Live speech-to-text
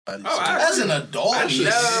As an adult, I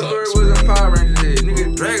never was a Power Ranger.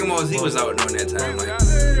 Nigga, Dragon Ball Z was out during that time. Like,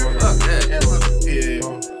 fuck that. Yeah.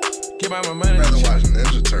 Keep out my money. Rather watch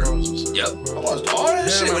Ninja Turtles or something. Yep. I watched all that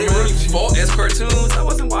shit. When they really fought as cartoons, I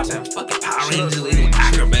wasn't watching fucking Power Rangers with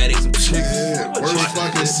acrobatics and shit. Yeah, worst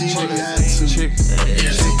fucking CGI too. Chicks.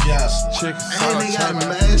 And they got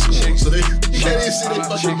masks on, so you can't even see their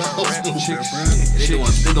fucking mouths moving, bro.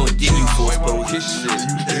 They gonna give you force poses.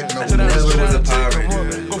 Never was a Power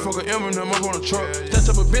Ranger. Go fuck a Eminem up on the truck. Touch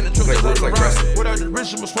up a Bentley truck. Like wrestling. Without the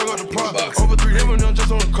rich, I'ma smoke out the pot. Over 3 Eminem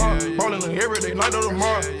just on the car. Ballin' like every day, night on the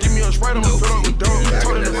mar. Give me a Sprite, I'ma fill up with dope.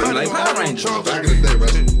 Told him to Like Power Rangers. Back in the day,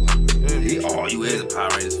 wrestling. All you is a Power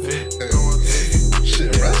Rangers fan.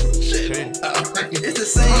 Shit, wrestling. Shit. It's the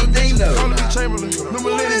same thing though. Call me Chamberlain. New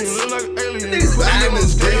millennium, look like an alien. Niggas Back in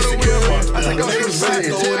this day, I think I'm niggas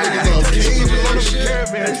saying was throwing niggas off cages and shit.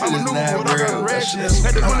 I'm a new one, I got a red shit.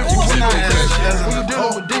 Had to When you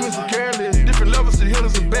dealing with demons and careless, different levels to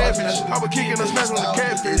healers and bad bitch. I was kicking and smashing on the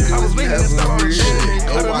catfish. I was leaning and stuff on the shit.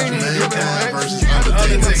 Go watch Mankind versus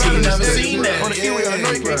Undertaker. Never seen that. On the E-way, I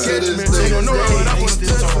know you can't To catch this me. day, You don't know what I they want to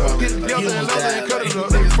still touch. talk Get about together and heroes love that and cut it up.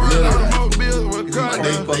 they They burn literally- out the most bills with cut.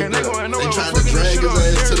 They And they gon' know They I'm tried to fucking drag shit his up.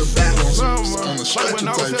 ass to the back on Like the stretcher when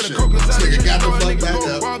I was type at shit. the Coke This Exotic, nigga got the you know, fuck niggas back go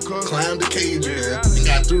up, vodka. climbed the cage again, and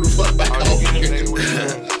got through the fuck back out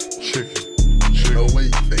again. No way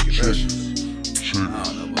you faking that shit. I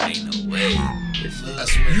don't know, but ain't no way.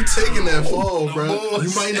 You taking that fall, bro.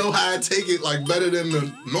 You might know how to take it like better than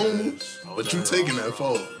the normal, but you taking that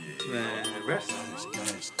fall. Man, wrestling.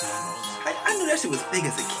 I knew that shit was big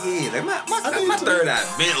as a kid. Like my third eye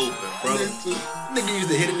been open, bro. Nigga used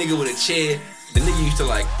to hit a nigga with a chair. The nigga used to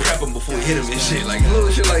like prep him before he hit him and shit. Like little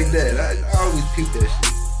shit like that. I always peeped that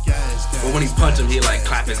shit. Or when he punch him, he'd like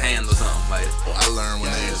clap his hands or something. Like, I learned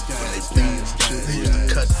when they bleed and shit, they used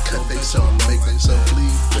to cut themselves and make themselves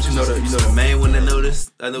bleed. but you know the main one that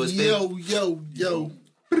noticed. I know it's big. Yo.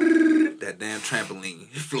 That damn trampoline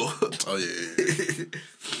floor. Oh yeah.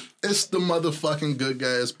 It's the motherfucking Good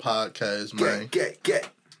Guys podcast, man. Get.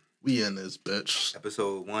 We in this bitch.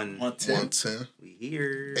 Episode 110. 110. We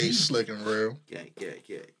here. A Slick and Real.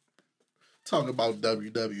 Get. Talking about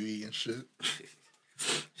WWE and shit.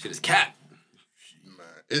 Shit is cap. Man,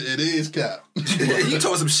 it is cap. You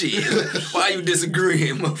told some shit. Why you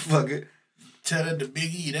disagreeing, motherfucker? Tell that to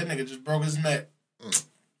Big E. That nigga just broke his neck.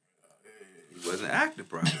 He wasn't acting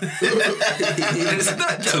properly. He didn't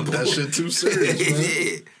stunt Took that shit too serious,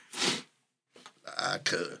 man. Yeah. I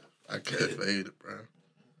could fade it, bro.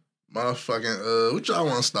 Motherfucking, what y'all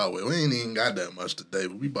want to start with? We ain't even got that much today,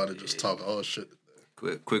 but we about to just talk all shit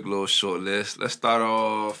today. Quick little short list. Let's start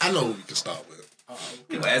off. I know what we can start with.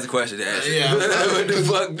 Ask a question to ask you. Yeah. What the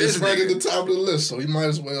fuck this It's right at nigga? the top of the list, so we might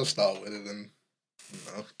as well start with it. And,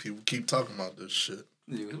 people keep talking about this shit.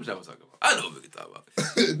 Nigga, what y'all was talking about? I know what we can talk about.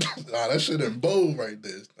 Nah, that shit in bold right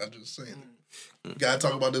there. I just saying it. You gotta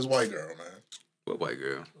talk about this white girl, man. What white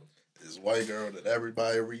girl? This white girl that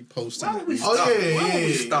everybody reposting. Why would we Oh, stop? yeah, Why would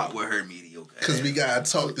we yeah. stop with her mediocre? Because ass? we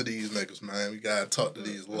gotta talk to these niggas, man. We gotta talk to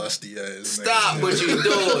these lusty ass Stop niggas. what you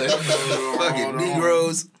doing. Fucking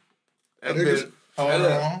Negroes. That Niggas- bitch. Hold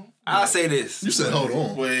on. I'll say this. You said, hold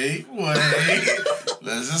on. Wait.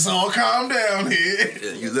 Let's just all calm down here.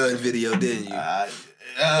 Yeah, you loved the video, didn't you?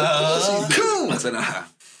 Cool. I said, nah.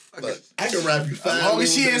 Look, I can rap you 5 As long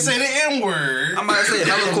as she little didn't say the N-word. I might say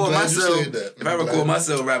if I I'm record glad you myself, said that. if I record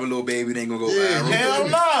myself rap a little baby, it ain't gonna go Yeah, viral. Hell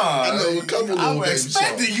no. I know a couple I little was baby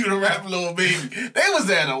expecting songs. you to rap Little Baby. They was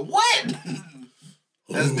at a what?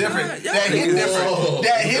 That's different. Y'all That hit niggas- different. Whoa.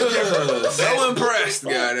 That hit different. So impressed,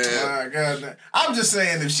 goddamn. My God. I'm just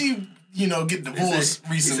saying, if she, get divorced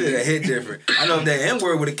He recently. said that hit different. I know if that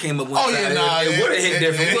N-word would have came up one Oh, yeah, time, nah. it would have hit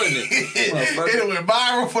different, wouldn't it? It went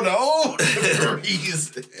viral for the old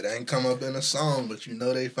reason. It ain't come up in a song, but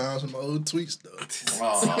they found some old tweets, though.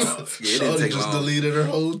 Oh, Yeah, it didn't Shorty take just long. deleted her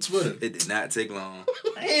whole Twitter. It did not take long.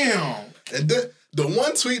 damn. And the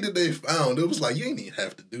one tweet that they found, it was like, you ain't even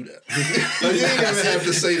have to do that. Like, you ain't even have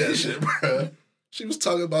to say that shit, bro. She was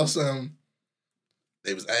talking about something.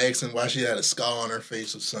 They was asking why she had a scar on her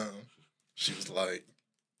face or something. She was like,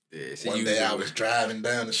 Yeah, she one used day it I with- was driving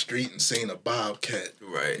down the street and seen a bobcat.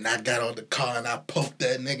 Right. And I got on the car and I poked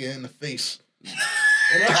that nigga in the face. She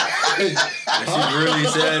really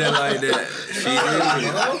said it like that.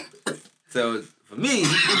 She did. So for me,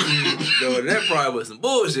 though that probably was some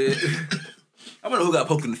bullshit. I wonder who got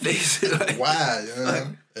poked in the face. Like, Why?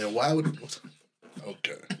 And why would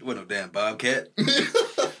okay. it wasn't no damn bobcat.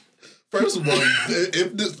 First of all,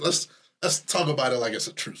 if this let's talk about it like it's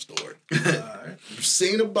a true story. You've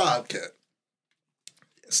seen a bobcat,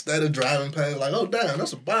 Instead of driving past, like, oh damn,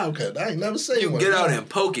 that's a bobcat. I ain't never seen You one. get out and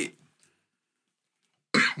poke it.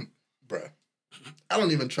 Bruh. I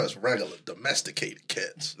don't even trust regular domesticated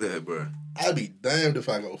cats. Yeah, bro. I'd be damned if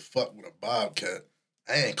I go fuck with a bobcat.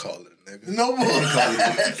 I ain't calling it a nigga. No more.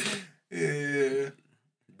 Yeah.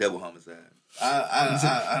 Double homicide. I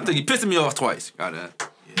I think you pissing me off twice. Goddamn.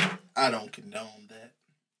 yeah, I don't condone that.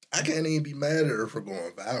 I can't even be mad at her for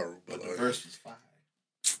going viral, but But the like, verse was fire.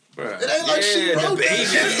 Bruh. it ain't like she wrote the baby.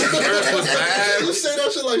 that The verse was shit. You bad. say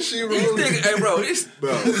that shit like she wrote it. Hey, bro, this,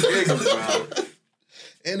 bro. Niggas, bro.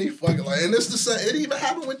 Any fucking like, and it's the same. It even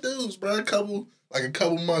happened with dudes, bro. A couple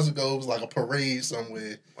months ago, it was like a parade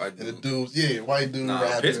somewhere, White and the dude. dudes, white dude Nah,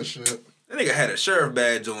 rapping piss- and shit. That nigga had a sheriff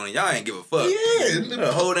badge on and y'all ain't give a fuck. Yeah,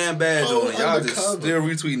 A whole damn badge Whole on and y'all just undercover. still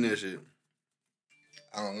retweeting that shit.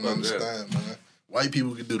 I don't Fuck understand, man. White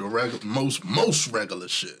people can do the most regular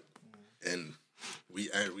shit, and we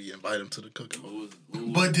invite them to the cookout.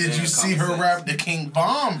 But did you see her rap the King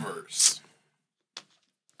Von verse?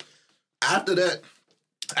 After that,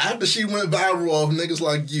 after she went viral off niggas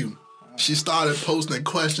like you, she started posting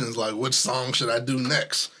questions like, "What song should I do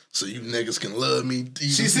next? So you niggas can love me." She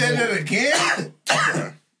said that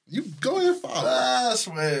again? You go ahead and follow her. I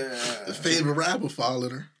swear. The favorite rapper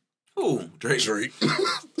followed her. Ooh, Drake. Drake,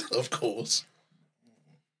 of course.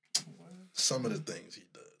 Some of the things he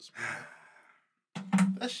does.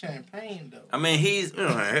 That's champagne, though. I mean, he's, you know,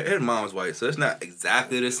 his mom's white, so it's not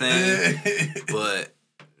exactly the same. But,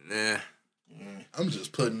 yeah. I'm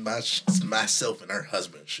just putting myself in her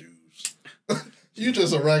husband's shoes. You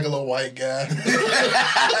just a regular white guy.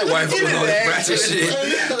 That white You foot on didn't his ask ratchet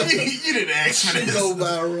for shit. You didn't ask for She this. go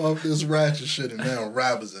viral off this ratchet shit, and now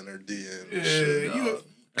rappers in her DM. And shit. You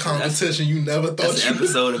Competition you never thought That's you an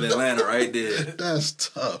episode of Atlanta right there. That's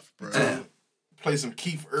tough, bro. play some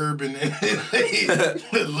Keith Urban and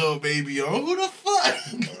with Lil Baby on. Who the fuck?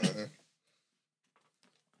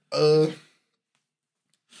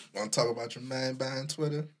 Want to talk about your man behind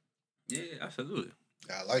Twitter? Yeah, absolutely.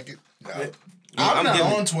 I like it. I'm not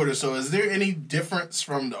giving- on Twitter, so is there any difference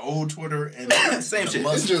from the old Twitter and Same the shit. It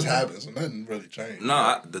Musk just Twitter? happens, so nothing really changed.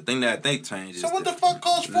 No, the thing that I think changed is So what the fuck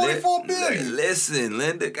costs $44 billion? Listen,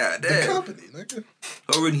 Linda, The goddamn. company, nigga.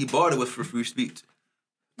 The reason he bought it was for free speech.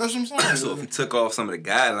 That's what I'm saying. So if he took off some of the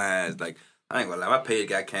guidelines, like, I ain't gonna lie, my page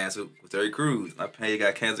got canceled with Terry Crews. My page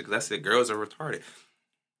got canceled because I said girls are retarded.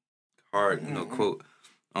 Hard, quote.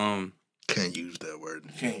 Can't use that word.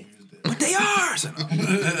 Can't use that. But they are. So,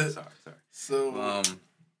 no. sorry. So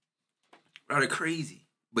Bro, they're crazy.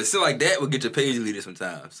 But still, like that would get your page deleted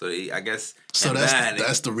sometimes. So I guess. So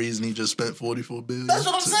that's the reason he just spent $44 billion. that's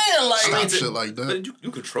what I'm saying. Like, Stop shit like that. But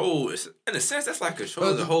you control. In a sense, that's like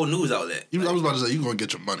control the whole news outlet. I was about to say you gonna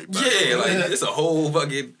get your money back. Yeah, like it's a whole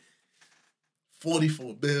fucking.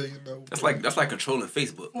 $44 billion though. That's like controlling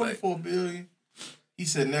Facebook. Like, $44 billion. He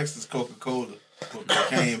said next is Coca-Cola. Put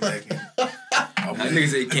cocaine back in. niggas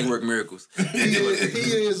say he can't work miracles. he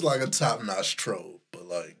is like a top notch troll, but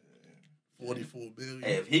like $44 billion.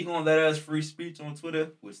 Hey, if he gonna let us free speech on Twitter,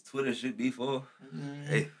 which Twitter should be for,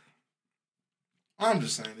 hey, I'm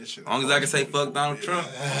just saying this shit. as long as I can say fuck Donald Trump,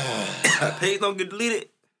 that page don't get deleted.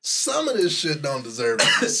 Some of this shit don't deserve to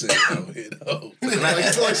be said out here though.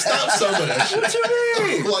 Like stop some of that shit. What you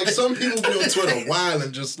mean? Like some people be on Twitter wild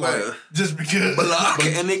and just like Just because. Block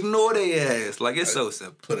and ignore their ass. Like it's so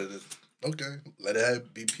simple. put it in, okay, let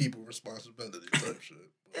it be people responsibility type shit.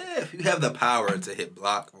 Yeah, if you have the power to hit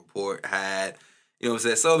block, report, hide, you know what I'm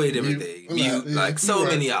saying? So many different things. Mute, like so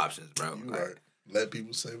many options, bro. You Like, right. Let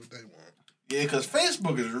people say what they want. Yeah, because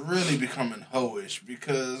Facebook is really becoming hoish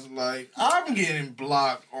because, like, I'm getting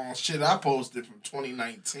blocked on shit I posted from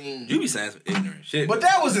 2019. you be saying some ignorant shit. But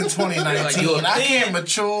that was in 2019. Like, your I opinion- can't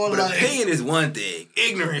mature. But Like, opinion is one thing.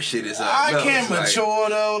 Ignorant shit is something I else. can't Like, mature,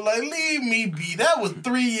 though. Like, leave me be. That was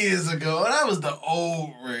 3 years ago. That was the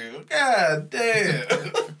old real. God damn.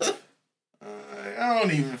 I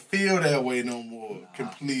don't even feel that way no more.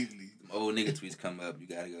 Completely. old nigga tweets come up, you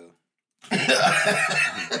gotta go.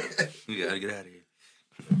 You gotta get out of here.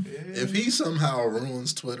 If he somehow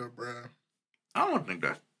ruins Twitter, bro, I don't think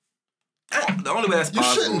that. The only way that's you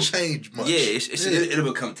possible. shouldn't change much. Yeah,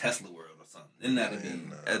 it'll become Tesla World or something. Then that'll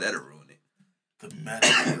ruin it. The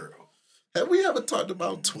meta world. Have we ever talked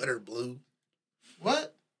about Twitter Blue?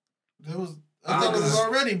 What? There was. I thought it was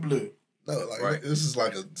already blue. No, like Right. this is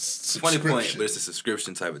like a Funny subscription. point, but it's a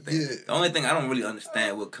subscription type of thing. Yeah. The only thing I don't really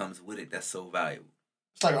understand what comes with it that's so valuable.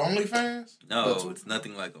 It's like OnlyFans? No, it's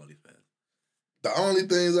nothing like OnlyFans. The only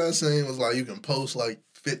things I seen was like you can post like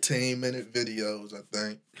 15-minute videos. I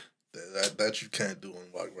think that you can't do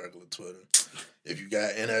on like regular Twitter. If you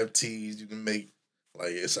got NFTs, you can make Like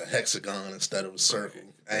it's a hexagon instead of a circle,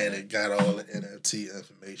 and it got all the NFT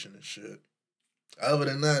information and shit. Other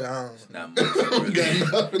than that, I Not don't much.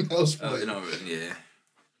 got nothing else for Oh, you. yeah.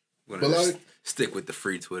 But like, Stick with the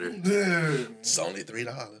free Twitter. Dude. it's only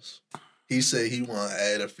 $3. He said he want to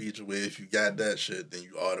add a feature where if you got that shit, then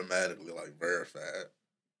you automatically like verified.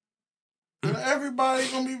 Everybody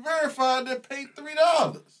gonna be verified that paid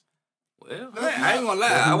 $3. Well, I ain't gonna lie.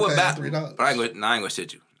 Well, I who would paid back. $3? But I ain't gonna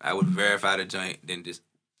shit you. I would verify the joint, then just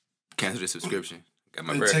cancel the subscription. Got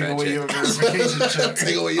my They take verified away check. your verification check.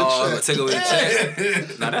 Take away your Oh, check. take away the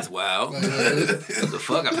check. Nah, that's wild. What the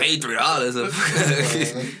fuck? I paid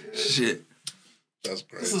 $3. Shit. That's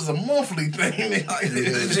This crazy. is a monthly thing.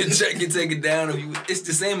 Your check get taken down. It's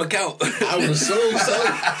the same account. I would assume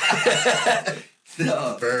so.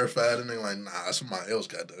 No. Verified and they like, nah, somebody else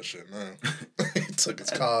got that shit now. He took his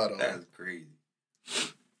card off. That's crazy.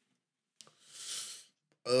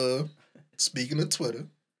 Speaking of Twitter,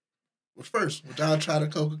 well, first, would y'all try the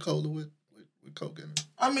Coca-Cola with Coke in it?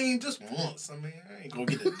 I mean, just once. I mean, I ain't gonna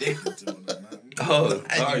get addicted to it. Man. Oh,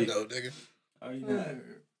 I sorry. know, nigga. Are you not?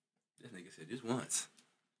 This nigga said just once.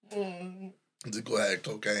 Just go ahead,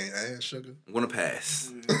 cocaine and sugar. I'm gonna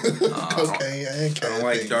pass. Cocaine and I caffeine. don't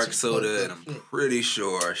like dark Just soda, and fucked I'm up pretty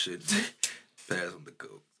sure I should pass on the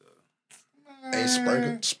Coke. So. shit.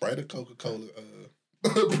 Ain't Sprite a Coca-Cola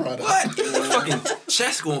product? What? Your fucking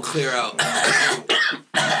chest gonna clear out.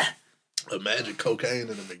 Imagine cocaine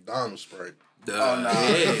in a McDonald's Sprite. Duh, Oh, nah.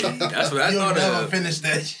 yeah, that's what I You'll thought never of. finish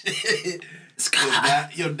that shit.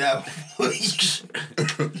 You'll never.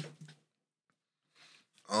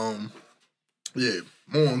 Yeah,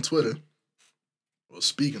 more on Twitter. Well,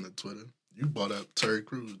 speaking of Twitter, you brought up Terry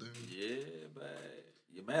Crews, didn't you? Yeah, but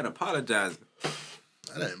your man apologizing.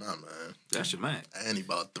 That ain't my man. That's your man. And he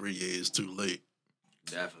about 3 years too late.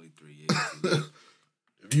 Definitely 3 years.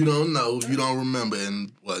 If you don't know, if you don't remember,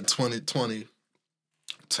 in 2020,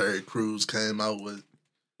 Terry Crews came out with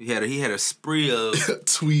He had a spree of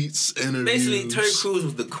tweets, interviews. basically Terry Crews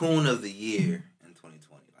was the coon of the year in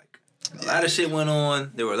 2020. Like a lot of shit went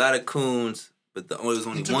on. There were a lot of coons, but there was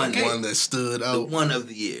only one that stood the out. one of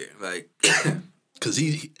the year. Like Because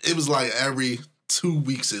it was like every 2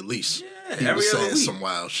 weeks at least. Yeah, he every was other saying week. some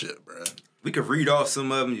wild shit, bro. we could read off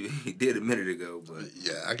some of them he did a minute ago, but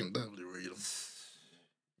Yeah, I can definitely read them.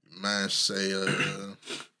 Man say, he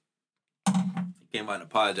came out and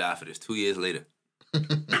apologized for this 2 years later.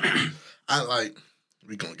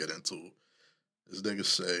 we gonna get into it. This nigga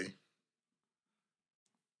say,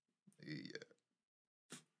 yeah,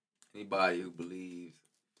 Anybody who believes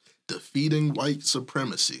defeating white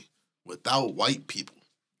supremacy without white people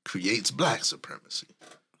creates black supremacy.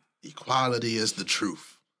 Equality is the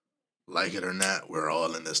truth. Like it or not, we're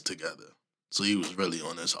all in this together. So he was really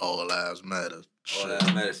on this all lives matter all shit.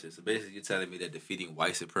 that medicine. So basically, you're telling me that defeating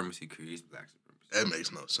white supremacy creates black supremacy. That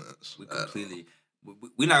makes no sense. We at all. completely.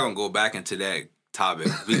 We're not gonna go back into that topic.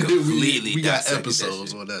 We completely. we got dissected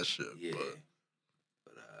episodes that shit. on that shit. Yeah.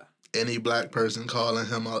 But any black person calling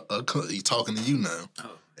him he's talking to you now.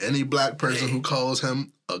 Oh. Any black person who calls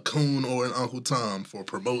him a coon or an Uncle Tom for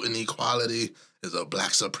promoting equality is a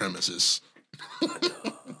black supremacist.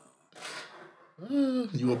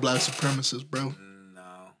 You a black supremacist, bro? No,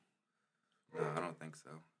 I don't think so.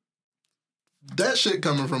 That shit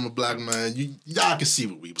coming from a black man, y'all can see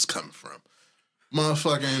where we was coming from.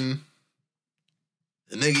 Motherfucking,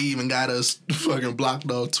 the nigga even got us fucking blocked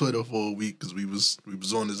off Twitter for a week because we was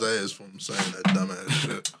on his ass from saying that dumbass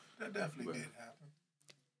shit. That definitely did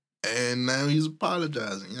happen. And now he's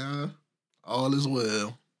apologizing, y'all. All is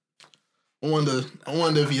well. I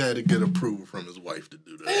wonder if he had to get approval from his wife to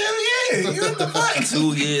do that. Hell yeah, you what the fuck?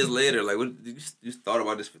 2 years later, like, what? You thought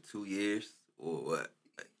about this for 2 years, or what?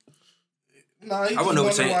 Nah, he I just wonder what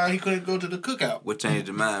wonder changed. why he couldn't go to the cookout. What changed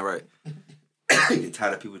your mind, right? You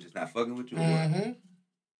tired of people just not fucking with you? Or what? Mm-hmm.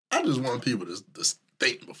 I just want people to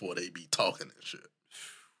think before they be talking and shit.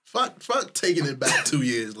 Fuck taking it back 2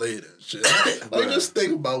 years later and shit. Like, just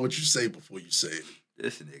think about what you say before you say it.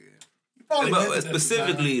 This nigga. Probably meant it But at the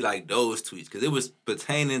specifically, like, those tweets, because it was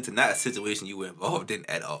pertaining to not a situation you were involved in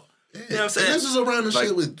at all. Yeah. You know what I'm saying? And this is around the Like-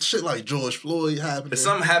 shit with shit like George Floyd happening. If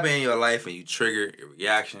something happened in your life and you trigger a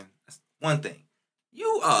reaction, that's one thing.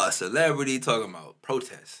 You are a celebrity talking about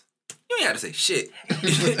protests. You ain't have to say shit.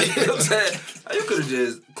 You know what I'm saying? You could have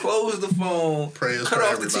just closed the phone, Prayers cut for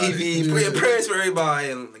off everybody. the TV, prayers for everybody,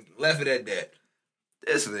 and like, left it at that.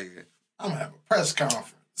 This nigga, I'm gonna have a press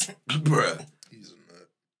conference. bruh. He's a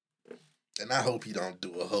nut. And I hope he don't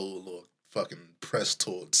do a whole little fucking press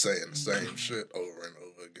tour saying the same shit over and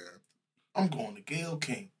over again. I'm going to Gayle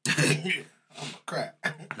King. I'm a crap.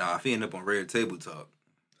 Nah, if he end up on Red Table Talk,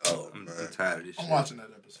 Oh, I'm man. tired of this I'm shit. watching that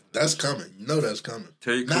episode. That's coming. You know that's coming.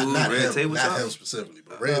 Terry Crews, Not Red him, Table not Talk? him specifically,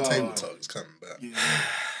 but Red Table Talk is coming back. Yeah,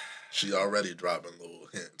 She already dropping little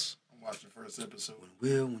hints. I'm watching the first episode.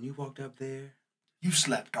 When you walked up there, You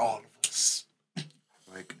slapped all of us.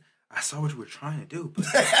 like, I saw what you were trying to do, but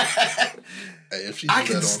Hey, if she I do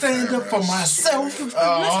can that on stand camera, up for I myself. swear.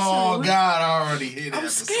 Oh, God, I already hit I that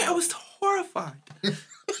was scared. I was horrified.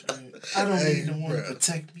 I don't Hey, need no one to bruh.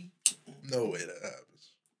 protect me. No way that happens.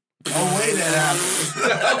 Oh, wait, that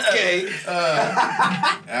happens. Okay.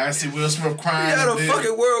 I see Will Smith crying. Yeah, up the there.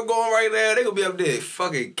 fucking world going right now. They gonna be up there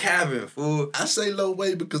fucking cabin, fool. I say no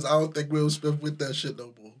way because I don't think Will Smith with that shit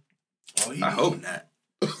no more. Oh, I hope not.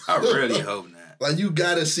 I really hope not. Like, you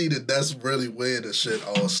gotta see that that's really where the shit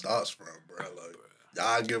all starts from, bro. Like,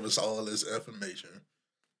 y'all give us all this information.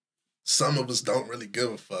 Some of us don't really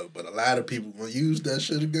give a fuck, but a lot of people gonna use that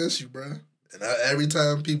shit against you, bro. And every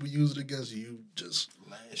time people use it against you, you just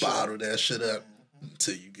bottle that shit up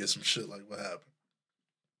until you get some shit like what happened.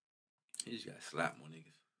 You just gotta slap more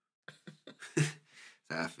niggas. That's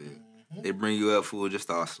how I feel. They bring you up, fool, just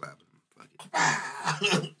start slapping them. Fuck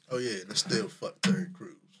it. Oh yeah, and it's still fuck Terry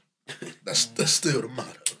Crews. That's still the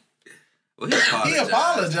motto. Well, he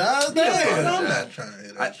apologized. Damn. I'm not trying to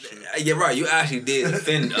hear that shit. Yeah, right. You actually did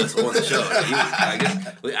offend us on the show. I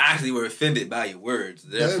guess we actually were offended by your words.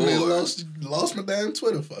 That Therefore, man lost my damn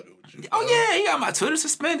Twitter fucking with you. oh yeah, he got my Twitter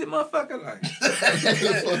suspended, motherfucker. Like,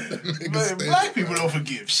 Man, black people don't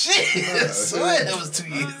forgive shit. I swear that was 2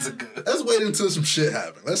 years ago. Let's wait until some shit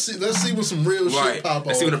happens. Let's see when some real right. shit pop off.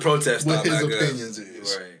 Let's see when the protest what start his back up. opinions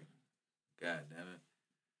is. Right. God damn it.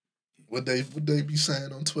 Would they be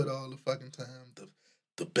saying on Twitter all the fucking time?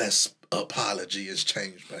 The best apology is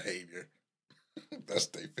change behavior. That's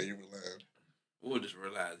their favorite line. We'll just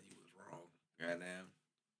realize he was wrong. Goddamn.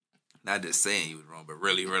 Not just saying he was wrong, but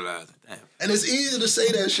really realizing, damn. And it's easy to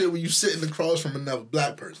say that shit when you sitting across from another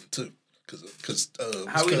black person too. Cause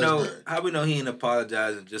How we know he ain't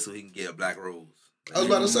apologizing just so he can get a black rose? I was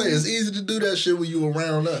about to say it's easy to do that shit when you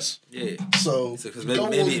around us. Yeah. So Because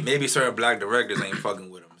maybe certain black directors ain't fucking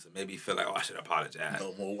with him. So maybe he feel like, oh, I should apologize.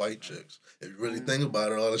 no more white chicks. If you really think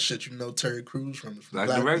about it, all the shit you know Terry Crews from is from Black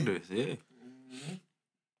black directors, people. yeah.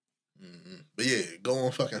 Mm-hmm. But yeah, go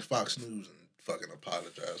on fucking Fox News and fucking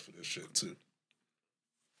apologize for this shit too.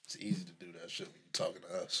 It's easy to do that shit when you're talking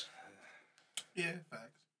to us. Yeah,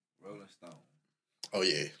 facts. Rolling Stone. Oh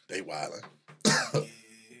yeah, they wildin'.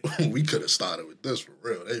 We could have started with this for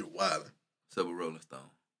real. They wildin'. What's up with Rolling Stone?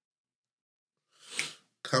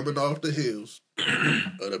 Coming off the heels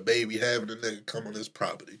of the baby having a nigga come on his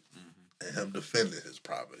property and him defending his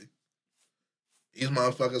property. These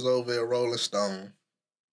motherfuckers over at Rolling Stone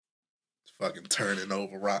fucking turning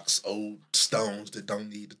over rocks, old stones that don't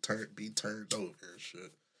need to be turned over and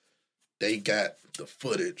shit. They got the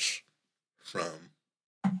footage from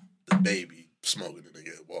the baby smoking the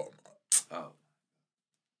nigga at Walmart. Oh.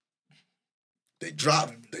 They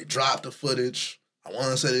dropped the footage. I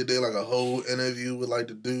want to say they did like a whole interview with like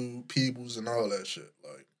the dude, Peoples, and all that shit.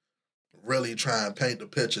 Like, really try and paint the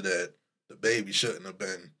picture that the baby shouldn't have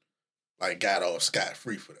been like got off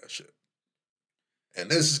scot-free for that shit. And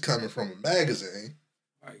this is coming from a magazine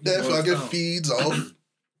that fucking feeds off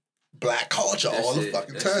black culture all the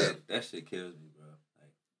fucking time. That shit kills me, bro.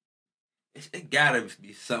 Like, it gotta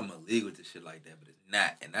be something illegal to shit like that, but it's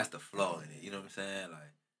not, and that's the flaw in it. You know what I'm saying?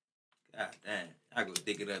 Like, god damn, I go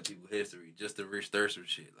digging up people's history just to research some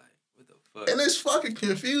shit. Like, what the fuck? And it's fucking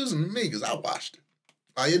confusing to me because I watched it.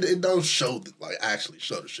 Like, it don't show actually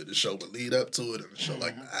show the shit. It show the lead up to it and it show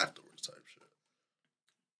like the afterwards type shit.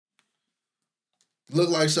 Look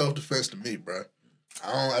like self-defense to me, bro.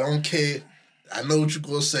 I don't care. I know what you're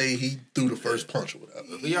gonna say. He threw the first punch or whatever.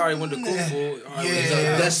 We already went to Kufu.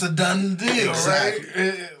 Yeah, that's a done deal, Exactly.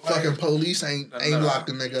 right? Fucking police ain't locked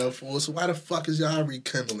the nigga up for us. So why the fuck is y'all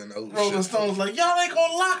rekindling those Rolling shit? Stone's like, y'all ain't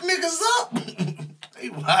gonna lock niggas up. They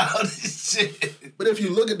wild as shit. But if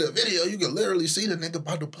you look at the video, you can literally see the nigga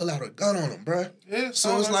about to pull out a gun on him, bruh. Yeah,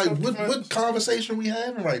 So it's like, what conversation we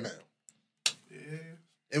having right now? Yeah.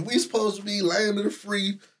 If we supposed to be land of the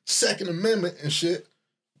free, Second Amendment and shit,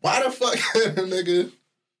 why the fuck can a nigga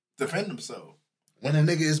Defend himself. when a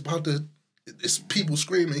nigga is about to, it's people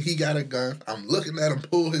screaming he got a gun, I'm looking at him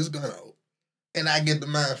pull his gun out, and I get the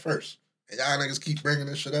mine first. And y'all niggas keep bringing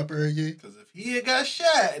this shit up every year. Because if he had got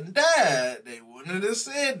shot and died, they wouldn't have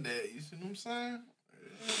said that. You see what I'm saying?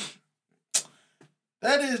 Yeah.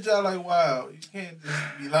 That is y'all like, wow. You can't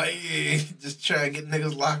just be like, yeah, just try to get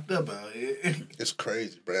niggas locked up out here. It's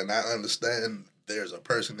crazy, bro. And I understand there's a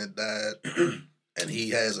person that died and he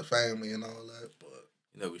has a family and all that, but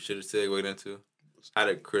You know, we should have segued into how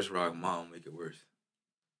did Chris Rock mom make it worse?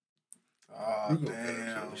 Oh,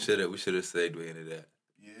 damn. We should have segued into that.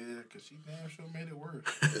 Yeah, because she damn sure made it work.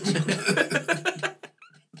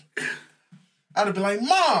 I'd have been like, Mom,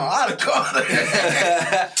 I'd have called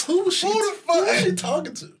her. Who was she? Who the fuck? Who was she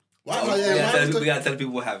talking to? Why? We gotta tell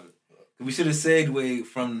people what happened. We should have segued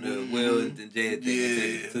from the Will and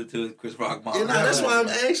Jada thing to Chris Rock mom. Yeah, that's why I'm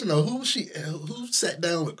asking though. Who sat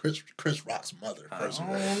down with Chris Rock's mother? First of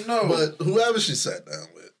all, I don't know. But whoever she sat down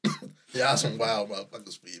with, y'all some wild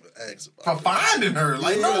motherfuckers for even asking about. For finding her,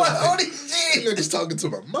 like no one all these shit. Niggas talking to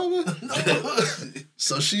my mother.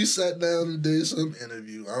 So she sat down and did some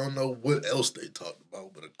interview. I don't know what else they talked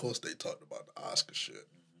about, but of course they talked about the Oscar shit.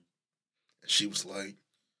 And she was like,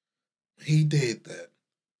 he did that.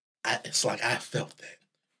 It's like I felt that.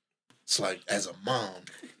 It's like as a mom,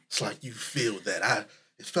 it's like you feel that.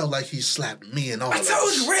 It felt like he slapped me and all. I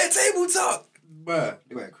told you, red table talk, bruh.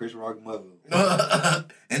 They got Chris Rock mother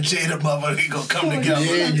and Jada mother. They gonna come together.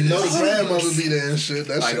 Yeah, you know the grandmother be there and shit.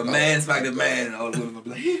 That like shit a man smacked a man, and all the women gonna be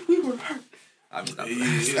like, hey, we were hurt. I'm just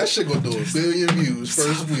that shit gonna do 1 billion views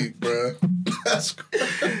first week, bruh. That's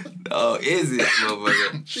crazy. Oh, is it,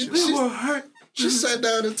 motherfucker? We were hurt. She sat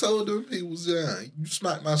down and told them people, yeah, you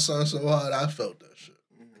smacked my son so hard, I felt that shit.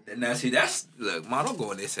 Now, see, look, Mom, don't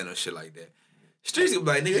go in there saying no shit like that. Streets gonna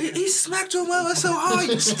be like, nigga, he smacked your mother so hard.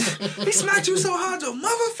 He smacked you so hard, your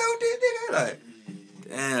mother felt it, nigga. Like,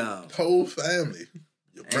 damn. Whole family.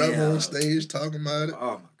 Your brother on stage talking about it.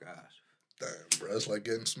 Oh, my gosh. Damn, bro, it's like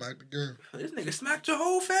getting smacked again. This nigga smacked your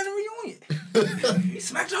whole family reunion. He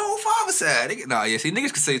smacked your whole father's side. See,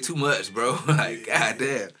 niggas can say too much, bro. Like,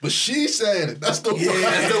 goddamn. But she said it. That's the wild.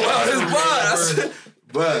 That's the wildest part.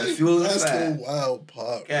 Bruh, fuel that's the wild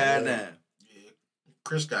part. Goddamn. Yeah.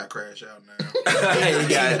 Chris got crash out now.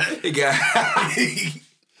 he got.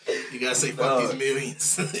 You gotta say fuck these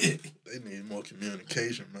millions. They need more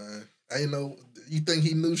communication, man. I know. You think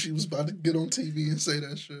he knew she was about to get on TV and say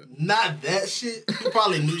that shit? Not that shit. He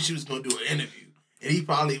probably knew she was gonna do an interview, and he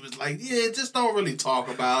probably was like, "Yeah, just don't really talk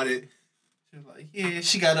about it." She was like, "Yeah."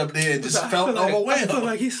 She got up there and just felt overwhelmed. I feel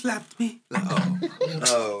like he slapped me. Like,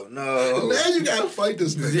 oh no. Now you gotta fight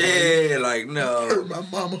this nigga. Yeah, like no. Hurt my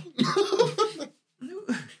mama.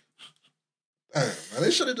 Damn, man,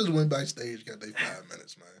 they should have just went backstage, got their 5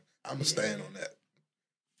 minutes, man. I'ma stand on that.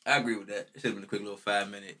 I agree with that. It should have been a quick little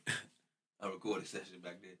 5-minute recording session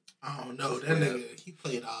back there. I don't know. That nigga, he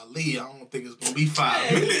played Ali. I don't think it's gonna be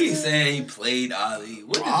 5 minutes. He's saying he played Ali.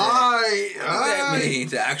 What does that mean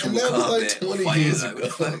to actual that combat? Was like 20 years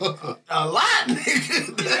ago. A lot,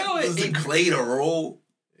 nigga. He played a role.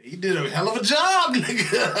 He did a hell of a job,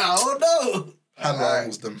 nigga. I don't know. How long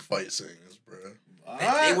was them fight scenes, bro?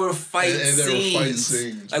 They were fight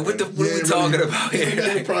scenes. Like, what are we talking about here?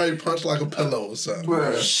 They probably punched like a pillow or something.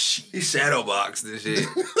 Bro, he shadowboxed and shit.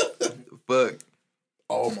 Fuck.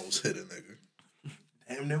 Almost hit a nigga.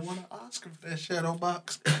 Damn, they won an Oscar for that shadow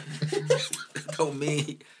box. Don't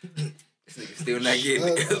mean this nigga still not getting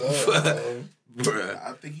it. Bruh.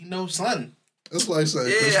 I think he knows something. That's like saying,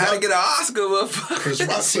 yeah, how to get an Oscar, motherfucker. Chris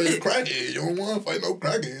Rock said crackhead. You don't want to fight no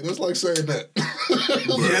crackhead. That's like saying that.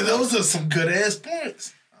 Yeah, those are some good ass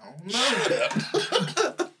points. I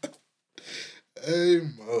don't know. Hey,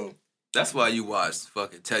 Mo. That's why you watch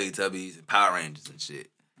fucking Teletubbies and Power Rangers and shit.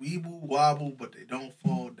 Weeble wobble, but they don't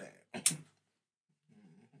fall down.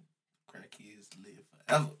 Crackheads live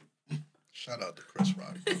forever. Shout out to Chris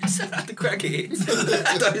Rock. Shout out to crackheads.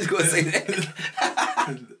 I thought he was going to say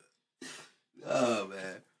that. Oh,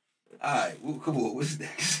 man. All right. Well, come on. What's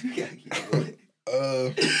next? We gotta keep going.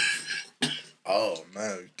 Oh,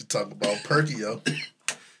 man. We can talk about Perkio.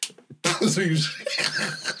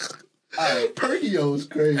 All right. Perkio is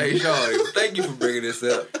crazy. Hey, Sean, thank you for bringing this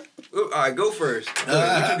up. All right, go first.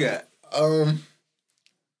 What you got?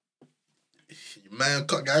 Man,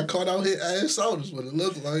 got caught out here ass out is what it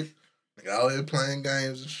looked like. Nigga out here playing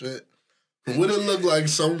games and shit. What it looked like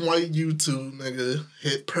some white YouTube nigga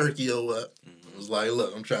hit Perkio up. It was like,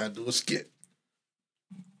 look, I'm trying to do a skit.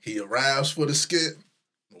 He arrives for the skit.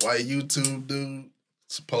 The white YouTube dude,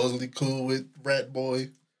 supposedly cool with Rat Boy.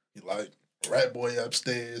 He like, Rat Boy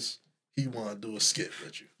upstairs. He want to do a skit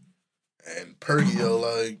with you. And Perkio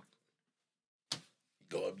like,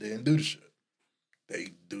 go up there and do the shit. They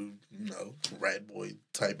do, Rat Boy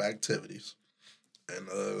type activities.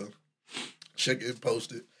 And shit get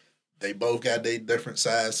posted. They both got their different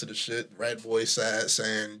sides to the shit. Rat Boy side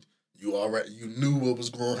saying you knew what was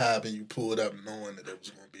gonna happen. You pulled up knowing that there was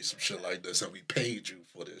gonna be some shit like this, and we paid you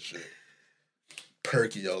for this shit.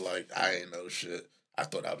 Perkio like, I ain't know shit. I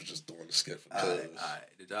thought I was just doing the skit for cuz. All right.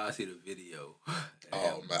 Did y'all see the video?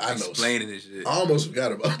 Oh, man, I know. Explaining this shit. I almost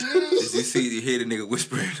forgot about Did this. you hear the nigga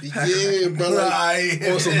whispering? Yeah, bro. Like,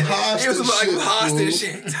 on some hostage It was some like shit. hostage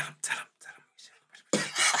fool. shit. Tell him.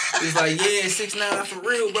 He's like, yeah, 6ix9ine for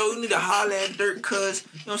real, bro. You need to holler at Dirt, cuz,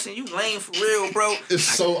 you know what I'm saying? You lame for real, bro. It's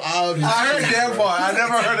so obvious. I heard that bro. part. I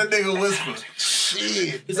never heard a nigga whisper.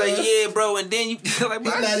 Shit. He's like, yeah, bro, and then you like,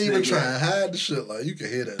 He's not even trying to hide the shit. Like, you can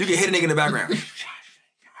hear that. You can hit a nigga in the background.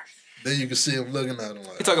 Then you can see him looking at him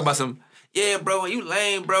like. He talking about some, yeah, bro, you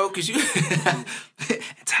lame, bro, cause you and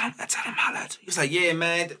tell him holler at you. He's like, yeah,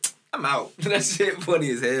 man, I'm out. That shit funny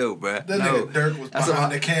as hell, bro. That nigga Dirk was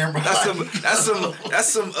behind the camera. That's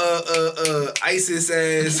some ISIS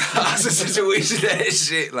ass hostage situation that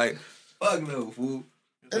shit. Like, fuck no, fool.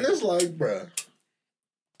 And it's like, bruh,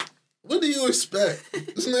 what do you expect?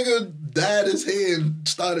 This nigga dyed his hair and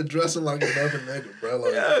started dressing like another nigga, bro.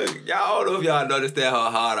 Like, Y'all, I don't know if y'all noticed that how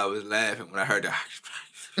hard I was laughing when I heard that.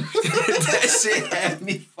 That shit had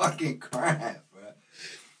me fucking crying, bro.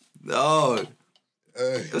 Dog.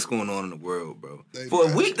 hey, What's going on in the world, bro? They For a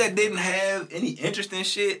nasty. week that didn't have any interesting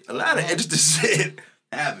shit, a lot of interesting shit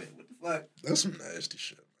happened. What the fuck? that's some nasty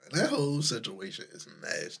shit, man. That whole situation is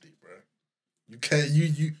nasty, bro. You can't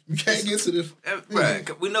you can't get to this.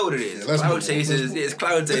 Right, we know what it is. Yeah, let's Cloud move on. chasers, it's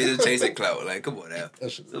cloud chasers chasing cloud. Like, come on now. That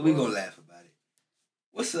shit is So we gonna wild. laugh about it.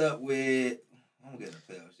 What's up with? I'm getting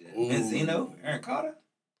the playoffs yet. Ooh. Benzino, Aaron Carter.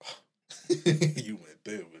 You went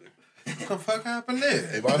there with it. What the fuck happened there?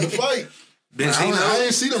 They about to fight. I Benzino.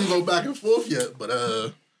 ain't see them go back and forth yet, but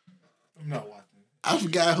I'm not watching. I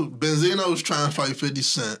forgot who Benzino was trying to fight 50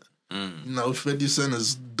 Cent. You know, 50 Cent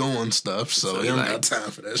is doing stuff, so So he he don't like- got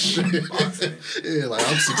time for that shit. Yeah, like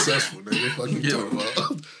I'm successful, nigga. Fuck you Yeah.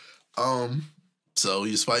 talking about. So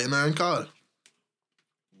he's fighting Aaron Carter.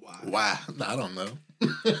 Why? I don't know.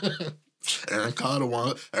 Aaron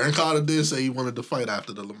Carter did say he wanted to fight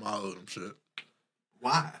after the Lamar Odom shit.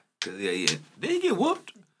 Why? Cause yeah. Did he get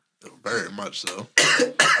whooped? Very much so.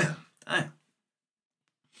 Damn.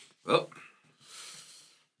 Well,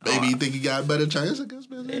 Maybe you think he got a better chance against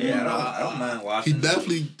Benzino? yeah, I don't mind He watching.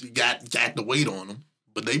 definitely got the weight on him,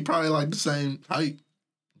 but they probably like the same height.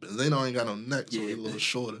 Benzino ain't got no neck, so Yeah, he's a little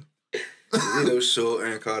shorter. Benzino short,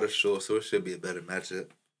 Aaron Carter short, so it should be a better matchup.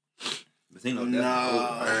 Benzino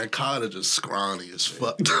Nah. Aaron Carter just scrawny as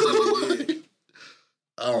fuck. I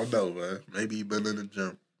don't know, man. Maybe he been in the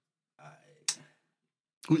gym.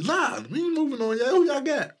 We live. We ain't moving on yet. Who y'all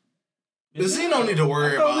got? Benzino need to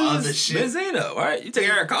worry about other shit. Benzino, right? You take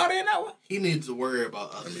Aaron Carter in that one? He needs to worry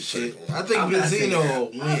about other me shit. check on I think Benzino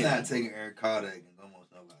will I'm win. not taking Aaron Carter against almost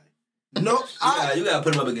nobody. No, You gotta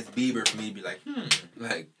put him up against Bieber for me to be like,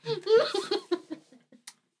 like,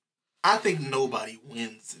 I think nobody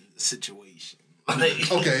wins in the situation. Like,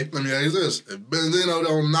 Okay, let me ask you this: if Benzino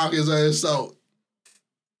don't knock his ass out,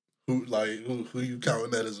 who you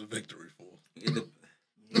counting that as a victory for?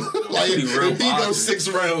 Like Be if real he goes boxing. 6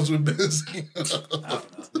 rounds with Benzino, I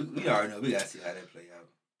don't know. We already know. We gotta see how that play out.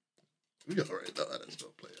 we already know how that's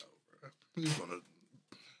gonna play out, bro. He's gonna,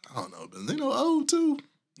 I don't know, Benzino old too.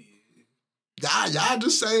 Y'all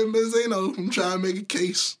just saying Benzino. I'm trying to make a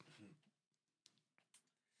case.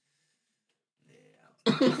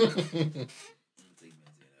 I'm gonna take Benzino.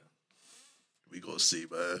 We gonna see,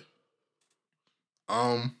 man.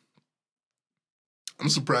 I'm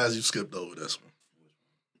surprised you skipped over this one.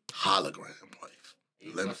 Hologram wife.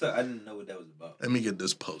 I didn't know what that was about. Let me get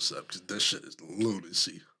this post up because this shit is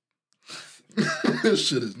lunacy. This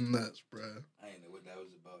shit is nuts, bro. I didn't know what that was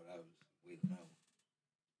about. I was waiting out.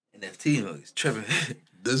 NFT is tripping.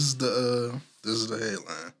 This is the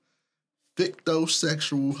headline.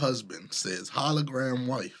 Fictosexual husband says hologram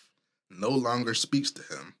wife no longer speaks to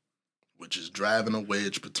him, which is driving a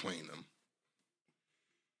wedge between them.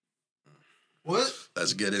 what?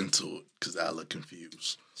 Let's get into it because I look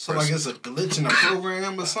confused. So like it's a glitch in the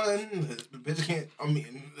program or something? The bitch can't,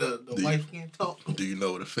 the wife can't talk? Do you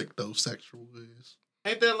know what a fictosexual is?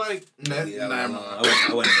 Ain't that like... Yeah, Nah, I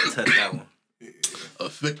wasn't gonna touch that one. A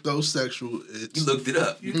fictosexual is... You looked it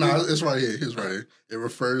up. No, it's right here. It's right here. It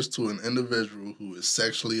refers to an individual who is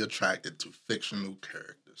sexually attracted to fictional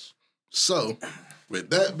characters. So, with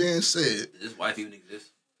that being said, Does this wife even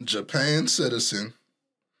exist? Japan citizen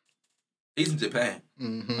He's in Japan.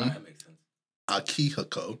 mhm, That makes sense.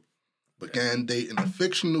 Akihiko began dating a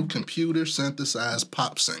fictional computer-synthesized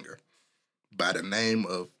pop singer by the name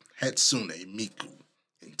of Hatsune Miku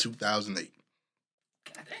in 2008.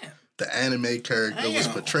 Goddamn. The anime character was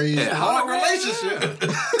portrayed. Yeah, Long relationship.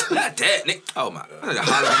 Not that, nigga. Oh my. That's a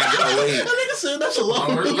hologram. Oh, wait. That nigga said that's a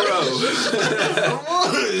long Bro.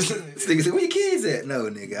 This nigga said, where your kids at? No,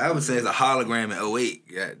 nigga. I would say it's a hologram in 08.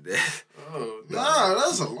 God, Oh, nah,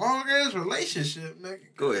 that's a long ass relationship, nigga.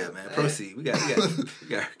 go ahead, man. Proceed. We got to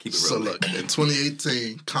keep it So rolling. look, in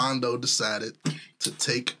 2018, Kondo decided to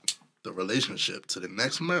take the relationship to the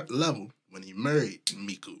next level when he married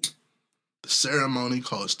Miku. The ceremony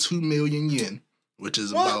cost 2 million yen, which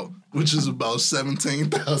is about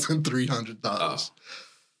 $17,300.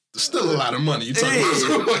 There's still a lot of money. You talking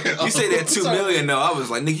about? You say that 2 million though. I was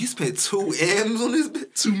like, nigga, you spent 2 M's on this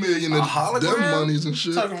bitch? 2 million A of hologram? them monies and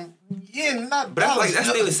shit. Talking not But dollars. that's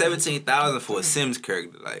still 17,000 for a Sims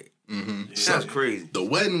character. Like, sounds crazy. The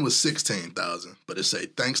wedding was $16,000, but it say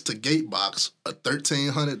thanks to Gatebox, a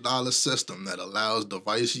 $1,300 system that allows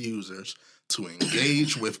device users to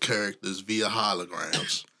engage with characters via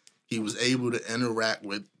holograms. He was able to interact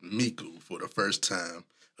with Miku for the first time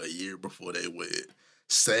a year before they wed.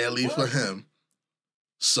 Sadly for him,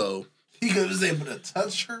 so He was able to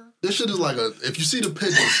touch her. this shit is like if you see the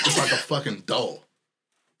pictures, it's like a fucking doll.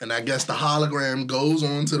 And I guess the hologram goes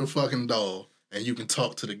onto the fucking doll and you can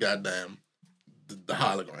talk to the goddamn the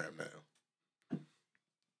hologram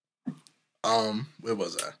now. Where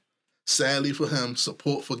was I? Sadly for him,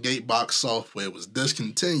 support for Gatebox software was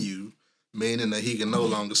discontinued, meaning that he can no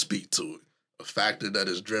longer speak to it, a factor that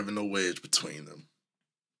has driven a wedge between them.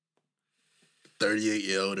 The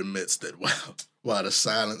 38-year-old admits that while the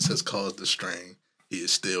silence has caused the strain, he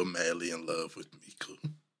is still madly in love with Miku.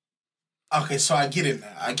 Okay, so I get it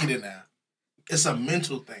now. It's a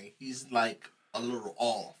mental thing. He's like a little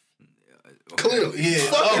off. Clearly. Yeah.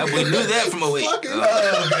 Fucking- We knew that from 08.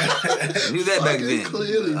 Fucking- Knew that back fucking then.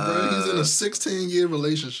 Clearly, bro. He's in a 16-year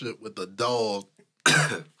relationship with a dog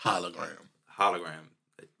hologram. Hologram.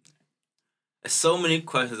 There's so many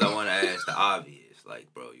questions I want to ask. The obvious,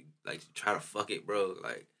 like, bro, you try to fuck it, bro.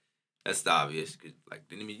 Like, that's the obvious. Cause, like,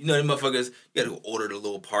 you know, them motherfuckers, you got to order the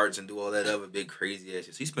little parts and do all that other big crazy ass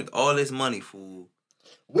shit. So he spent all this money, fool.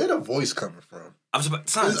 Where the voice coming from? I was about,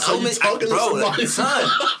 son, Are so you many, talking to bro, somebody? like, son,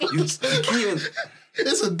 you can't even.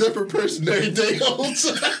 It's a different person every day all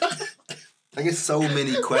the time. Like, it's so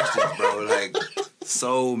many questions, bro. Like,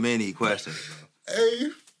 so many questions, bro. Hey,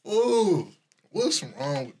 fool. What's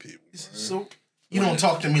wrong with people, man? So you don't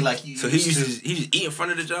talk to me like you. So he just eat in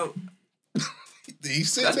front of the joke. He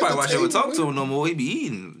sits That's at probably the why she would table, talk to him no more. He be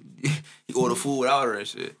eating. He order food without her and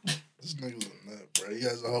shit. This nigga's a nut, bro. He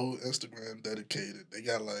has a whole Instagram dedicated. They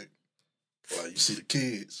got like you see the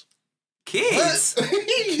kids. Kids.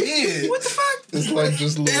 Kid. What the fuck? It's like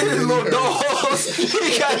just little, Little little dolls.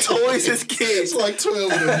 He got toys as It's kids. like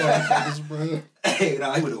 12 of them motherfuckers, bro. Hey,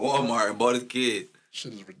 nah, he went to Walmart and bought his kid.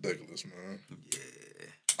 Shit is ridiculous, man.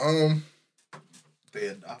 Yeah. They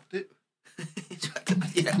adopted.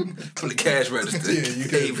 Yeah, from the cash register. Yeah, you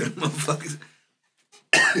pay can. for the motherfuckers.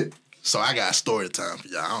 So I got story time for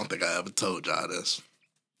y'all. I don't think I ever told y'all this.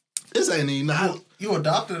 This ain't even You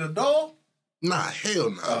adopted a dog? nah, hell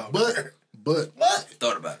no. Oh, But What?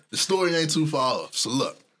 Thought about it. the story ain't too far off. So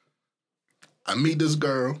look, I meet this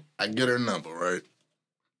girl. I get her number, right?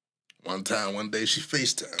 One day she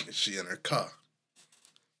FaceTimed me. She in her car.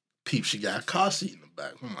 Peep, she got a car seat in the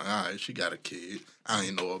back. I'm like, all right, she got a kid. I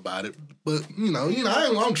ain't know about it. But, I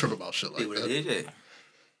don't trip about shit like It was that. AJ.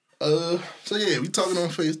 So yeah, we talking on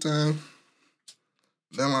FaceTime.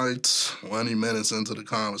 Then like 20 minutes into the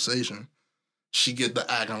conversation, she get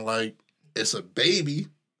to acting like it's a baby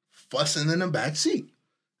fussing in the back seat.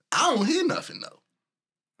 I don't hear nothing though.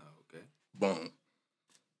 Oh, okay. Boom.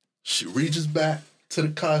 She reaches back to the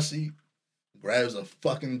car seat, grabs a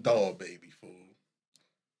fucking doll baby, fool.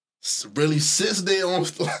 Really sits there on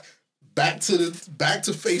back to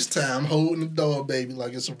FaceTime, holding the doll baby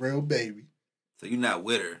like it's a real baby. So you're not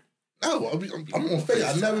with her. No, I'm on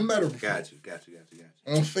FaceTime. I never met her before. Got you.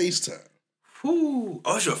 On FaceTime. Whew.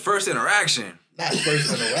 Oh, it's your first interaction. Not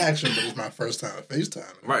first interaction, but it's my first time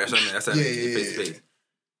FaceTime. Right, that's what I mean. That's what I mean. Yeah. Face to face.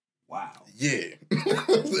 Wow. Yeah.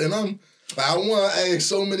 And I want to ask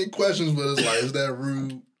so many questions, but it's like, is that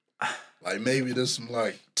rude? Like, maybe there's some,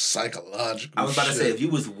 like, psychological I was about to shit. say, if you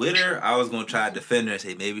was with her, I was going to try to defend her and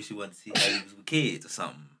say maybe she wanted to see how you was with kids or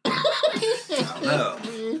something. I don't know.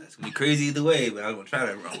 That's going to be crazy either way, but I'm going to try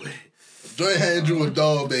to run with it. Joy had you a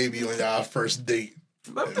doll baby on y'all first date.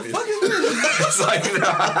 What the fuck is this? It's like,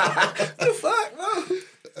 nah. What the fuck, bro?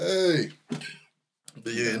 Hey.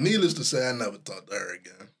 But yeah, needless to say, I never talked to her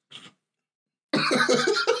again.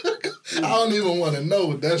 I don't even want to know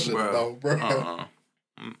what that shit about, bro.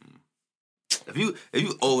 If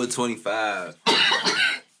you over 25,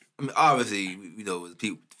 I mean, obviously, you know, with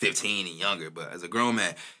people 15 and younger, but as a grown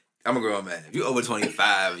man, I'm a grown man. If you're over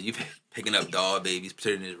 25 and you picking up dog babies,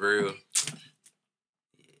 pretending it's real.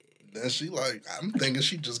 Then she like, I'm thinking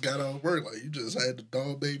she just got off work. Like, you just had the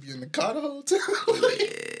dog baby in the car the whole time.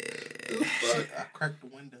 Shit, I cracked the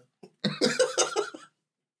window.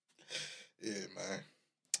 Yeah,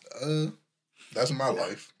 man. That's my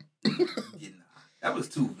life. That was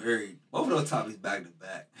two both of those topics back to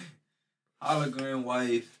back. Hologram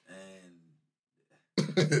wife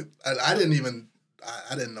and I didn't even.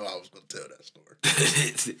 I didn't know I was going to tell that story.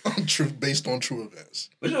 Based on true events.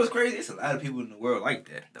 But you know what's crazy? It's a lot of people in the world like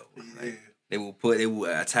that though. Yeah. Like, they will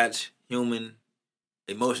attach human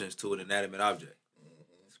emotions to an inanimate object.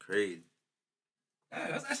 It's crazy.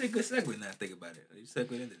 That's actually a good segue now. Think about it. You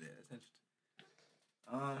segue into that. That's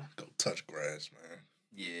interesting. Go touch grass, man.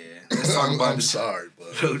 Yeah. Let's talk about I'm sorry,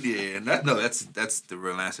 but yeah. That's the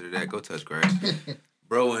real answer to that. Go touch grass,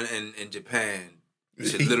 bro. In Japan. You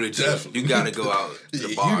should literally just, you gotta go out to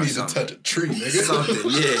the bar. You need to touch a tree, nigga. Something,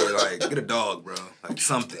 yeah, like get a dog, bro. Like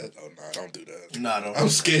something. Oh no, don't do that. Nah, don't. I'm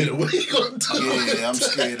scared of what you gonna do. Yeah, I'm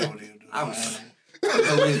scared of it.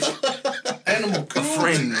 Animal a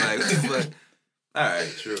friend, like, but all right,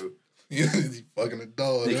 true. You fucking a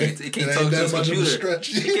dog. He can't it talk ain't to that his much of a computer. stretch.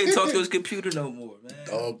 He can't talk to his computer no more, man.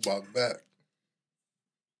 Dog bark back.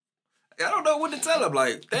 I don't know what to tell him.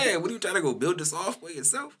 Like, damn, what are you trying to go build this off by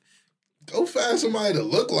yourself? Go find somebody to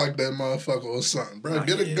look like that motherfucker or something, bro.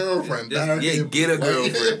 Get a girlfriend. Get a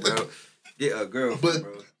girlfriend, bro. Get a girlfriend,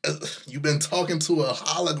 bro. You've been talking to a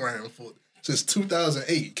hologram since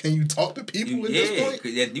 2008. Can you talk to people at this point?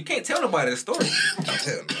 Yeah, you can't tell nobody that story.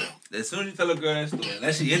 Hell no. As soon as you tell a girl that story,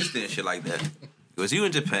 unless she interested in shit like that. Because you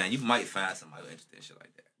in Japan, you might find somebody interested in shit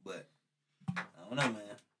like that. But, I don't know,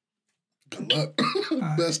 man. Good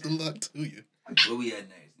luck. Best of luck to you. Where we at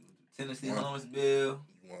next? Tennessee homeless bill.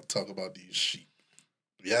 You want to talk about these sheep?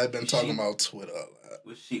 Yeah, I've been talking about Twitter a lot.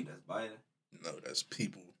 What sheep? That's Biden? No, that's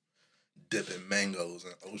people dipping mangoes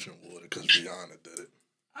in ocean water because Rihanna did it.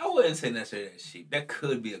 I wouldn't say necessarily that sheep. That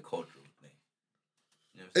could be a cultural thing.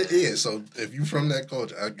 You know what I'm It saying? is. So if you from that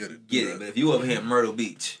culture, I get it. Get it, but if you up here in Myrtle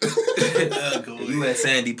Beach, if you at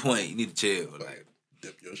Sandy Point, you need to chill. Like,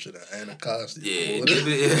 dip your shit in Anacostia. yeah, dip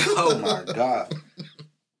it in. Oh my God.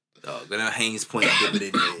 Dog, go down Haynes Point and dip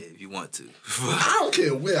it in there if you want to. I don't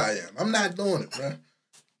care where I am. I'm not doing it, bro.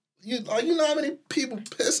 You know how many people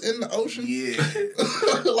piss in the ocean? Yeah.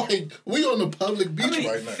 Like, we on the public beach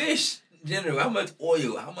right now. Fish in general, how much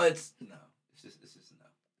oil? How much? No. It's just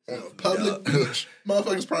no. On a public beach.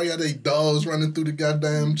 Motherfuckers probably got their dogs running through the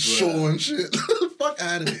goddamn shore and shit. Fuck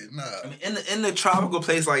out of here. Nah. I mean, in the tropical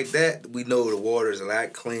place like that, we know the water is a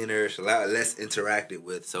lot cleaner, it's a lot less interacted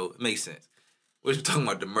with, so it makes sense. What you talking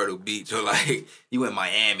about, the Myrtle Beach or like you in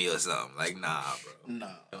Miami or something? Like, nah, bro. Nah.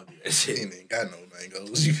 Don't do that shit. He ain't got no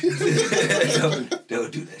mangoes.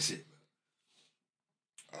 don't do that shit,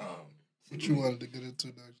 bro. What you wanted to get into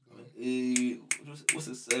next, though? What's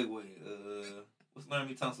the segue? What's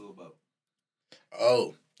Laramie Tunsil about?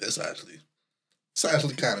 Oh, it's actually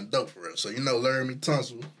kind of dope for us. So, you know, Laramie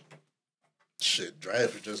Tunsil, shit,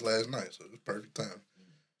 drafted just last night, so it was perfect time.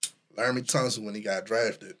 Laramie Tunsil, when he got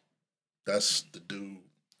drafted, that's the dude,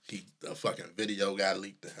 a fucking video got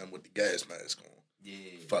leaked to him with the gas mask on. Yeah.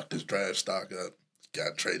 Fucked his draft stock up.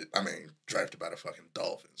 Got drafted by the fucking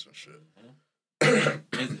Dolphins and shit.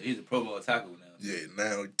 Mm-hmm. He's a Pro Bowl tackle now. Yeah,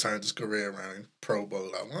 now he turned his career around. Pro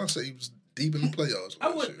Bowl. I want to say he was deep in the playoffs. I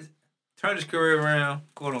would turn his career around,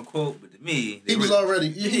 quote unquote, but to me, he was already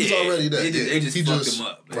that. They just fucked him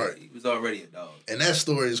up. Right. He was already a dog. And that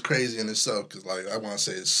story is crazy in itself because, like, I want to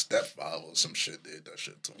say his stepfather or some shit did that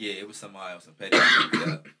shit to him. Yeah, it was somebody else, some petty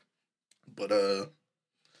shit. But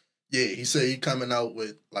yeah, he said he coming out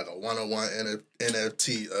with like a 101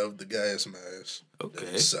 NFT of the gas mask that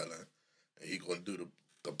he's selling, and he gonna do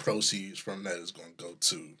the proceeds from that is gonna go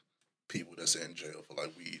to people that's in jail for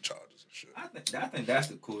like weed charges and shit. I think that's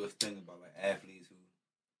the coolest thing about like athletes who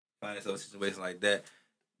find themselves in situations like that.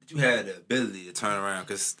 That you had the ability to turn around,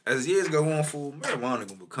 because as years go on, marijuana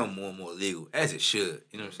gonna become more and more legal, as it should.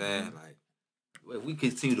 You know what I'm saying? Like, if we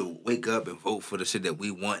continue to wake up and vote for the shit that we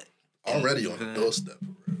want. Already on the doorstep,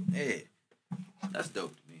 for real. Yeah, that's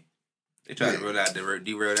dope to me. They try to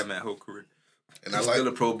derail that man's whole career. And he's still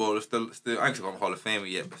a Pro Bowler, still. I ain't gonna Hall of Famer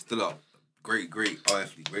yet, but still a great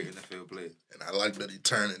athlete, great NFL player. And I like that he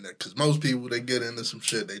turned in that, because most people, they get into some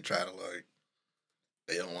shit, they try to like,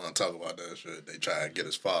 they don't want to talk about that shit. They try to get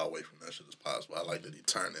as far away from that shit as possible. I like that he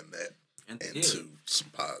turned in that into some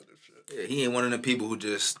positive shit. Yeah, he ain't one of the people who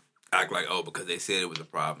just act like, oh, because they said it was a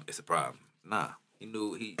problem, it's a problem. Nah. He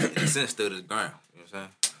knew in a sense stood his ground. You know what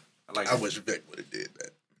I'm saying? I wish Vic would have did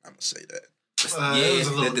that. I'm gonna say that.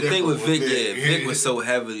 The thing with Vic, Vic was so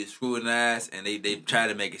heavily scrutinized, and they tried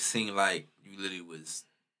to make it seem like you literally was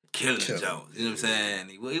killing Jones. You know what I'm saying?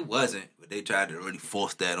 He wasn't, but they tried to really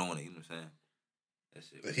force that on it. You know what I'm saying? That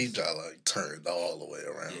shit was, he just like turned all the way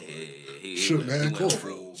around. Yeah, he went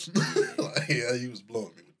cornrows. He was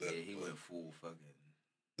blowing me with that. Yeah, he went full fucking.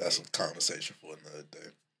 That's a conversation for another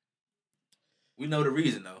day. We know the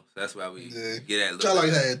reason though, so that's why we get at. Y'all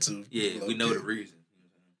like had to. Yeah, we know the reason.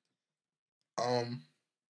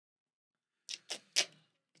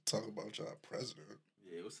 Talk about y'all president.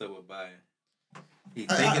 Yeah, what's up with Biden? He's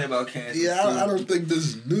thinking about canceling. Yeah, I don't think this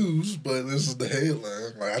is news, but this is the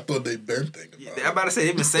headline. Like, I thought they'd been thinking about it. I'm about to say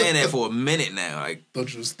they've been saying that for a minute now. Like,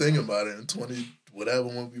 thought you was thinking about it in 20 whatever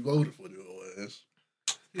when we voted for the OS.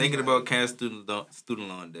 Thinking about canceling student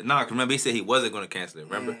loan debt. Nah, remember he said he wasn't going to cancel it.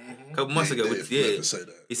 Remember a couple months ago, he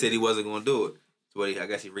said he wasn't going to do it. So I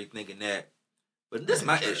guess he's rethinking that. But this is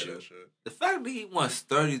my issue. The fact that he wants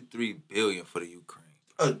 $33 billion for the Ukraine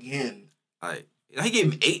again. Like he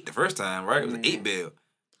gave him 8 the first time, right? It was an 8 bill.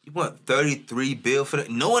 You want $33 billion for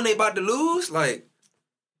that, knowing they about to lose? Like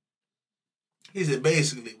he said,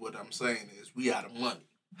 basically what I'm saying is we out of money.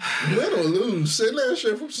 You don't lose. Send that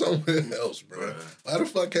shit from somewhere else, bro. Why the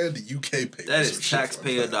fuck had the UK pay? That is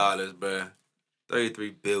taxpayer dollars, bro.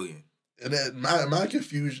 $33 billion. And that my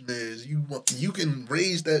confusion is you can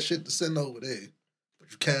raise that shit to send over there,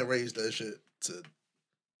 but you can't raise that shit to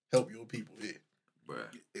help your people here. Bruh.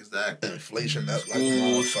 Exactly. And inflation, that's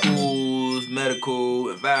schools, medical,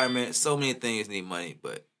 environment, so many things need money,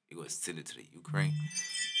 but you gonna send it to the Ukraine.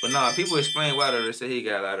 But nah, people explain why they say he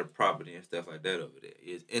got a lot of property and stuff like that over there.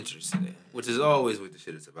 He's interested in it, which is always what the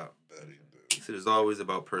shit is about. This shit is always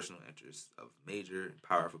about personal interests of major and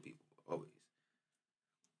powerful people. Always.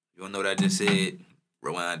 You don't know what I just said?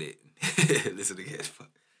 Rewind it. Listen again. Fuck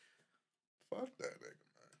that nigga,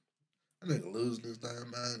 man. That nigga losing his damn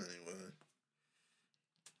mind anyway.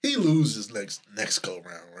 He loses next go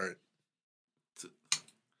round, right?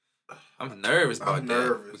 I'm nervous about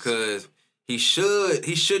that because he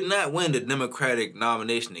should not win the Democratic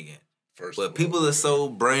nomination again. But people are so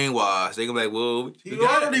brainwashed. They gonna be like, well, he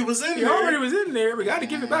already was in there. We got to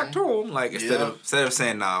give it back to him. Like instead of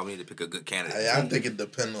saying, nah, we need to pick a good candidate. Hey, I think it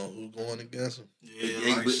depends on who's going against him.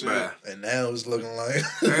 Yeah, and now it's looking like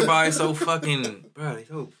everybody's so fucking, bro. They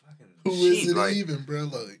so fucking. Who is it even, bro?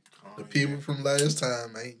 Like the people from last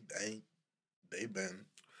time ain't they been.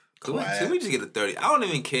 Can we just get a 30? I don't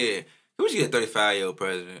even care. Can we just get a 35-year-old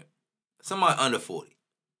president? Somebody under 40.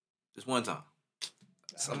 Just one time.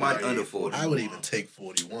 Somebody under 40. I would even take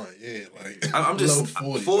 41. Yeah, like I'm just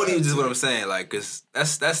 40. 40 is just what I'm saying. Like, cause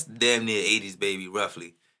that's damn near 80s, baby,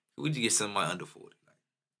 roughly. We just get somebody under 40. Like,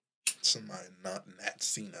 somebody not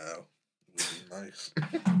senile would be nice.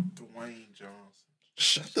 Dwayne Johnson.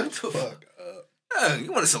 Shut the fuck up.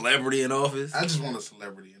 You want a celebrity in office? I just want a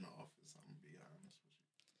celebrity in office. I'm gonna be honest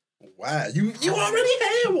with you. Why? You already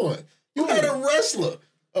had one. You had a wrestler.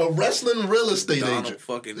 A wrestling real estate agent.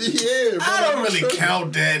 Fucking yeah, I don't really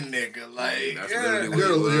count that nigga. Like,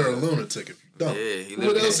 you're a lunatic if you don't. Yeah,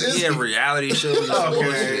 what else is he? Had reality shows.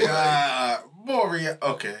 Okay,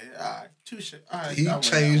 okay, touche. He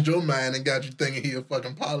changed your mind and got you thinking he a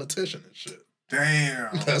fucking politician and shit.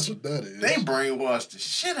 Damn, that's what that is. They brainwashed the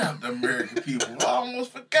shit out of the American people. I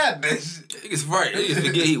almost forgot that shit. Niggas right. They just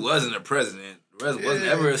forget he wasn't a president. Wasn't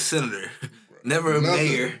ever a senator. Never a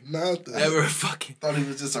mayor. Nothing. Never a fucking. Thought he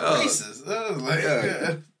was just a racist. I was like,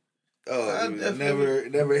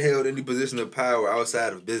 never held any position of power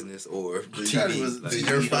outside of business or TV.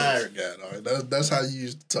 You're fired, guy. All right, that's how you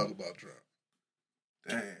used to talk about Trump.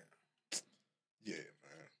 Damn. Yeah,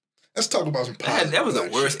 man. Let's talk about some positive. That was the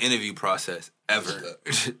worst interview process ever.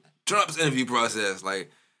 Trump's interview process,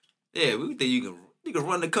 like, yeah, we think you can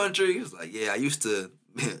run the country. He was like, yeah, I used to,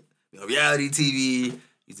 reality TV.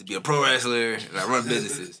 Used to be a pro wrestler, and I run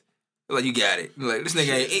businesses. Like, you got it. Like, this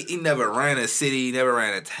nigga, he never ran a city, never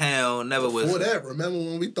ran a town, never was. Before that, remember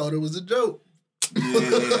when we thought it was a joke? Yeah.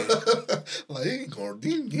 Like, he ain't gonna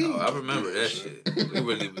I remember that shit. We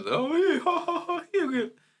really was like, oh, yeah,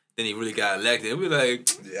 then he really got elected. We like,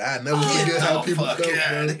 yeah, I never forget how people felt,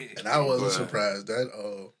 bro. And I wasn't surprised at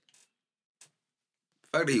all. The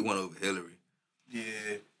fact that he won over Hillary.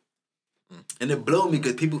 Yeah. And it blew me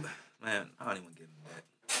because people, man, I don't even get into that.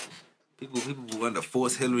 People wanted to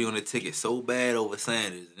force Hillary on the ticket so bad over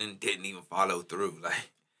Sanders and then didn't even follow through.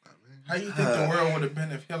 Like, how you think the world would have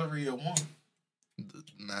been if Hillary had won?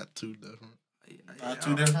 Not too different. Not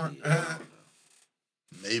too different?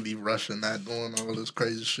 Maybe Russia not doing all this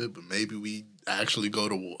crazy shit, but maybe we actually go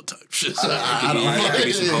to war type shit. So I don't know. It could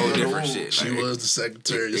be some whole different shit. She was the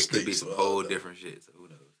Secretary of State. It could be some whole different shit, so who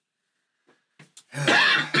knows?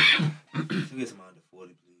 Get some under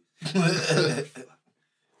 40, please.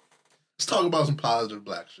 Let's talk about some positive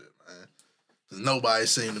black shit, man. Cause nobody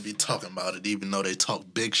seemed to be talking about it, even though they talk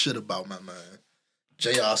big shit about my man.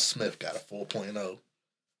 J.R. Smith got a 4.0.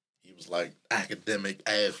 He was like academic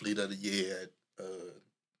athlete of the year at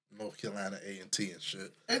North Carolina A&T and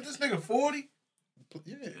shit. Ain't this nigga 40?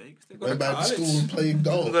 Yeah. You can still go Went to back to college. school and played You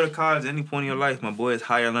golf. can go to college at any point in your life. My boy, it's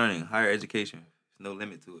higher learning, higher education. There's no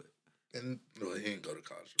limit to it. And no, he didn't go to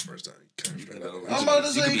college the first time. He came straight out of I'm high about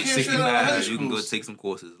school. to say You he could be came straight out of high 65. You can go school. take some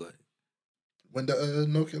courses. Like, Went to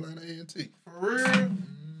North Carolina A&T. For real?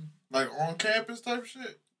 Like on campus type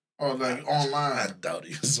shit? Or like online? I doubt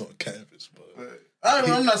he was on campus, but But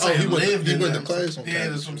I'm not saying he went to- lived he in went to them. class on Yeah,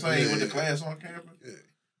 campus. that's what I'm saying. He went to Yeah. class on campus.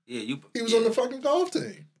 yeah, He was on the fucking golf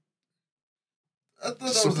team. I thought that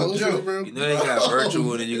was a Supposedly, joke. bro. You know they got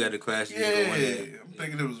virtual and then you got the class. You Yeah, go in there. I'm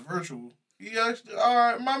thinking it was virtual. He actually, all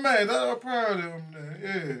right, my man, I'm proud of him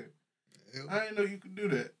there. Yeah. I didn't know you could do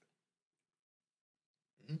that.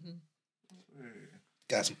 Mhm. Yeah.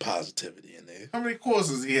 Got some positivity in there. How many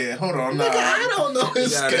courses he had? Hold on, nah. Nigga, I don't know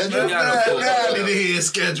his You gotta- schedule. you gotta- Now I need to hear his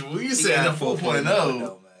schedule. You said a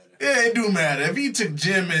 4.0. Yeah, it do matter. If he took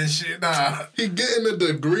gym and shit, nah. He getting a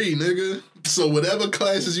degree, nigga. So whatever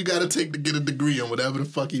classes you gotta take to get a degree on whatever the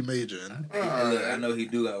fuck he major in. Look, I know he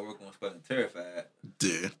do got to work on Spelling Terrified.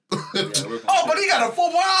 Yeah. He gotta work on Oh, but he got a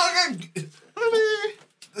 4.0.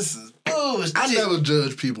 This is bullshit. I never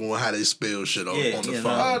judge people on how they spell shit on, Yeah, on the yeah,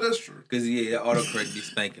 phone. Oh, that's true. Because, yeah, that autocorrect be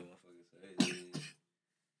spanking motherfuckers.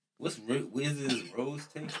 What's Wiz's Rose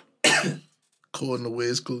take? According to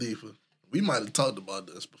Wiz Khalifa. We might have talked about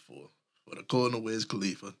this before. But according to Wiz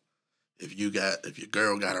Khalifa, if your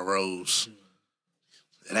girl got a rose,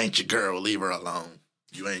 it ain't your girl, leave her alone.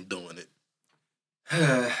 You ain't doing it.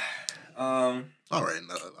 All right,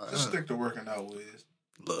 no. Just stick to working out with.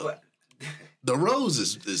 Look, What? the rose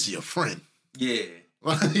is your friend. Yeah.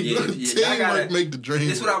 Like, Yeah, I gotta- teamwork make the dream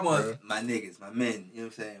This is what I work, want. bro. My niggas, my men, you know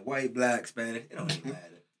what I'm saying? White, black, Spanish, it don't even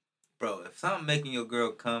matter. Bro, if something making your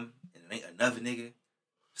girl come and it ain't another nigga,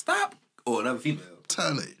 stop. Or another female.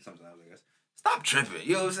 Tell me. Sometimes I guess. Stop tripping.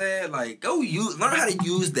 You know what I'm saying? Like, learn how to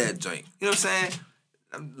use that joint. You know what I'm saying?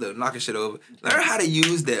 I'm knocking shit over. Learn how to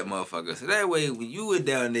use that motherfucker. So that way, when you were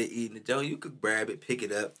down there eating the joint, you could grab it, pick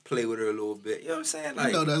it up, play with her a little bit. You know what I'm saying? Like,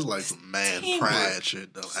 You know that's like some man teamwork. pride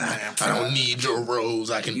shit though. Man I don't need your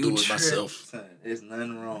rose. I can you do it trip, myself. Son, there's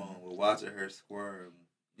nothing wrong with watching her squirm.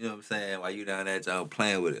 You know what I'm saying? While you down there, y'all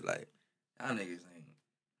playing with it. Like, y'all niggas ain't.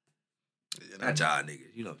 You know? Not y'all niggas.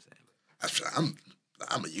 You know what I'm saying?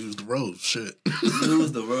 I'm gonna use the rose. Shit.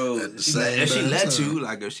 Use the road. At the same If she damn let time. you,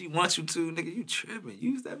 like if she wants you to, nigga, you tripping.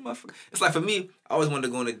 Use that motherfucker. It's like for me, I always wanted to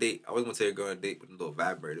go on a date. I always want to take a girl on a date with little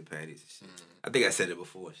vibrator panties and shit. I think I said it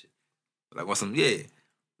before and shit. Like want some, yeah.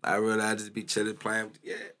 I realized just be chilling, playing with,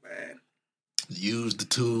 yeah, man. Use the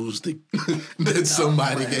tools that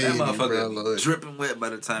somebody Man, gave that you, bro. motherfucker Like, dripping wet by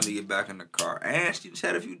the time you get back in the car. And she just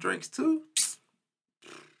had a few drinks too.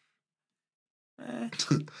 Man,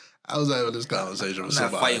 I was having this conversation I'm with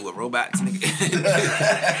not somebody. fighting with robots, nigga.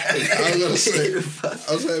 I was gonna say,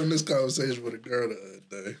 I was having this conversation with a girl the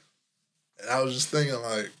other day, and I was just thinking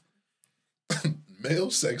like, male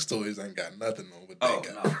sex toys ain't got nothing on what Oh,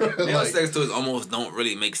 they got. no. Male Like, sex toys almost don't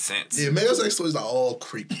really make sense. yeah, male sex toys are all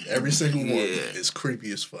creepy. Every single one Yeah. is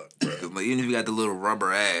creepy as fuck, bro. Like, even if you got the little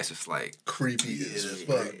rubber ass, it's like, Creepy as Yeah.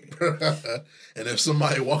 fuck, bro. And if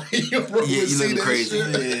somebody walk in your room yeah, and you see looking that crazy.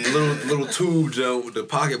 shit, Little tube joke with the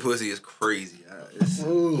pocket pussy is crazy.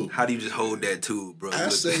 Bro, How do you just hold that tube, bro? I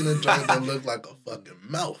seen a joint that looked like a fucking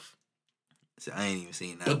mouth. See, I ain't even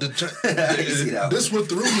seen that. But the one. joint, I ain't seen that this one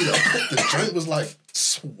threw me though. The joint was like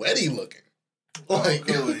sweaty looking, like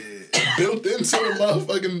Go ahead. built into the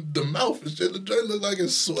motherfucking the mouth and shit. The joint looked like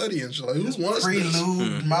it's sweaty and shit. Like who wants this?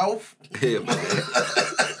 Prelude mouth. Yeah, man.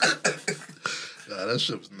 Nah, that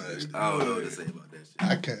shit was nasty. I don't know what to say about that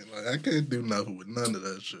shit. I can't do nothing with none of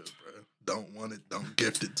that shit, bro. Don't want it. Don't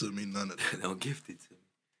gift it to me. None of that. Don't gift it to me.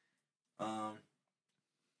 Yeah,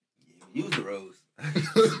 use the rose.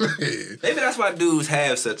 Yeah. Maybe that's why dudes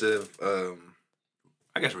have such a,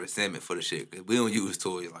 I guess, resentment for the shit. 'Cause we don't use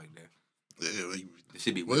toys like that. Yeah, like, It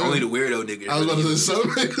should be Well, only the weirdo niggas. I was about to really say use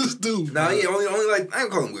it. some niggas do. Nah, bro. yeah, only like I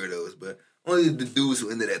don't call them weirdos, but only the dudes who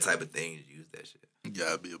into that type of thing use that shit. You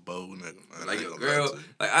gotta be a bold nigga, man. Like I your ain't gonna lie girl, to you.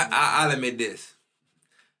 like I'll admit this.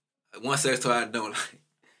 One sex toy I don't like.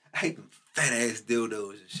 I hate them fat ass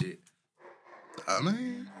dildos and shit. I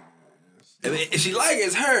mean, I mean, if she like it,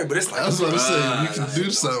 it's her, but it's like I was about to say you bruh, can like, do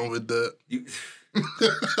something with that. You,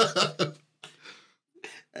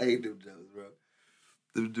 I hate them jokes, bro.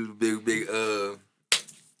 Them big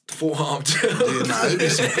forearm too. Yeah, nah, it be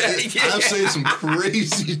some. I've seen some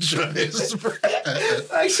crazy joints, bro.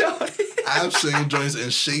 Like, shorty. I've seen joints in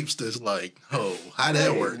shapes that's like, oh, how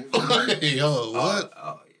that work? Like, oh,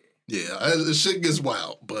 what? Yeah, shit gets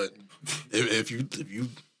wild, but if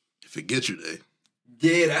it gets you there.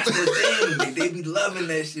 Yeah, that's the thing. Like, they be loving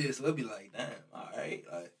that shit, so it be like, damn, all right,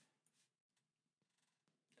 like,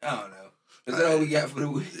 I don't know. Is that all we got for the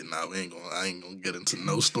week? Nah, I ain't gonna get into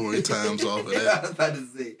no story times off of I that. was about to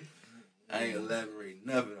say, I ain't elaborate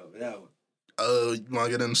nothing over that one. You wanna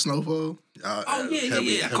get into Snowfall? Yeah.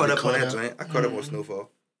 I caught up on that joint. I caught up on Snowfall.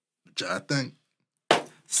 I think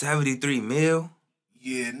 73 mil.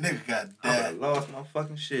 Yeah, nigga got I that. lost my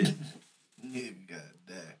fucking shit. Nigga got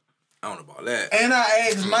that. I don't know about that. And I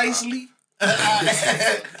asked nicely. he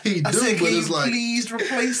do, I said, but can it's you like please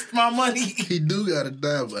replace my money? he do gotta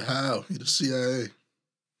die, but how? He the CIA.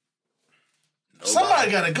 Somebody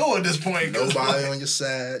gotta go at this point. Nobody on your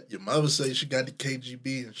side. Your mother say she got the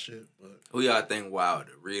KGB and shit, but Who y'all think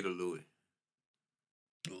wilder, Reed or Louis?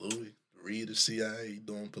 Louis, Reed the CIA, he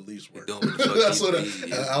doing police work. He doing what the fuck That's he what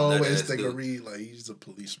is. I always Nut-ass think of dude. Reed like he's a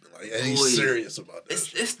policeman, like, and he's Louis, serious about that.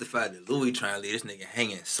 shit. It's the fact that Louis trying to leave this nigga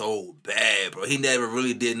hanging so bad, bro. He never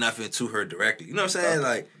really did nothing to her directly. You know what I'm saying?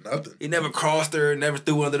 Like, Nothing. he never crossed her, never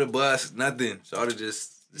threw her under the bus, nothing. So I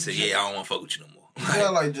just said, yeah, I don't want to fuck with you no more. Yeah,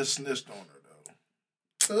 like just snitched on her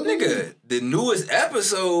though. Nigga, the newest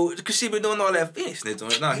episode, because she been doing all that fish snitch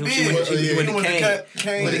on it. Nah, she went to Kane.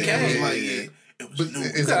 With the cane. Like, Yeah. It was But new.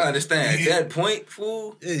 You gotta understand, at that point,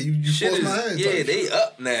 fool, Yeah, you shit forced is, my hand. yeah, type they shit.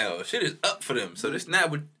 up now. Shit is up for them. So it's not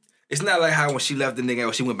like how when she left the nigga,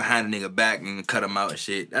 when she went behind the nigga back and cut him out and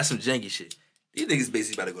shit. That's some janky shit. These niggas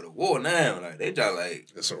basically about to go to war now. Like, they just like,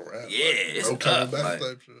 It's a wrap. yeah, it's no coming up. back Like,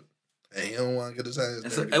 type shit. And he don't want to get his ass.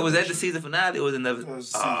 and so, dirty it was on at the shit. season finale or was it another? It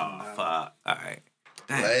was Oh, season finale. fuck. All right.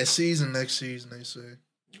 Damn. Last season, next season, they say.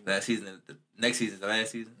 Last season, the next season, the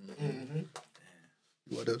last season?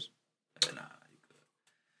 Mm-hmm. What else? Nah, you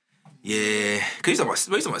good. Yeah. Because he's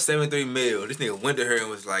talking about 73 mil. This nigga went to her and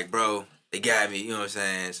was like, bro, they got me. You know what I'm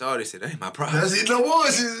saying? So they said, that ain't my problem. That's it. No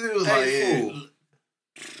was. It was Hey, like, fool. yeah.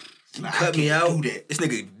 You cut me can't out. do that. This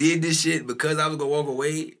nigga did this shit because I was gonna walk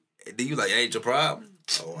away. And then you like, that ain't your problem.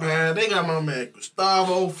 Oh, Man, they got my man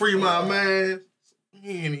Gustavo, free my man.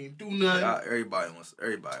 He ain't even do nothing. everybody wants some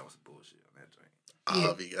bullshit on that joint.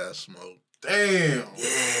 Avi got smoked. Damn.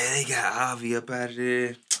 Yeah, they got Avi up out of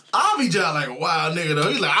there. I'll be just like a wild nigga though.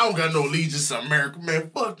 He's like, I don't got no allegiance to America, man.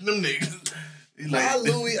 Fuck them niggas. He Why like,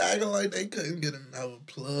 Louis acting like they couldn't get another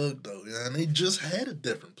plug though? Yeah, and they just had a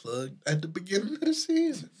different plug at the beginning of the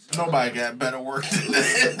season. nobody got better work than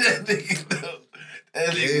that nigga though.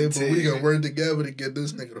 That Yeah, nigga but we tell gonna work together to get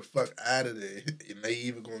this nigga the fuck out of there. And they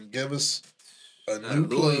even gonna give us a new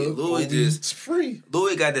plug. Louis or just- it's free.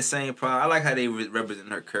 Louis got the same problem. I like how they represent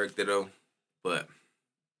her character though, but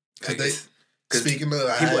Cause like, speaking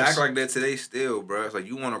of, people act like that today still, bro. It's like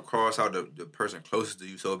you want to cross out the person closest to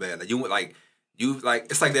you so bad. Like you like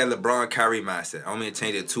it's like that LeBron Kyrie mindset. I don't mean to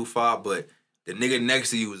change it too far, but the nigga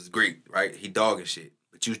next to you is great, right? He dogging shit,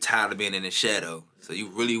 but you tired of being in the shadow, so you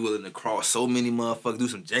really willing to cross so many motherfuckers, do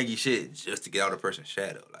some janky shit just to get out of the person's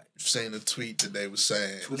shadow. Like seen a tweet that they was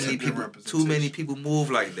saying. too many people move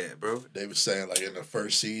like that, bro. They was saying like in the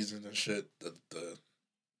first season and shit,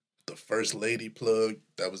 the first lady plug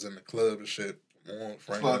that was in the club and shit, Warren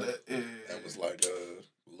Franklin, that was like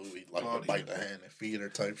Louis like Claudia. to bite the hand and feed her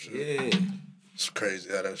type shit. Yeah, It's crazy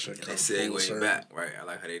how that shit they comes full segue circle. back, right? I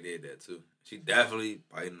like how they did that too. She definitely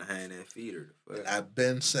biting the hand and feed her. The fuck. I've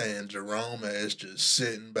been saying Jerome is just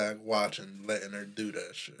sitting back watching, letting her do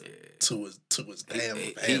that shit to his damn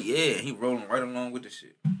family. He rolling right along with the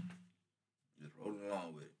shit. Just rolling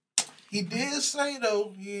along with it. He did say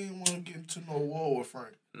though he didn't want to get into no war with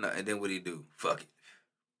Frank. No, and then what he do? Fuck it.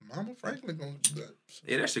 Mama Franklin gonna do that.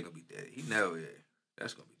 Yeah, that shit gonna be dead. He never. Yeah,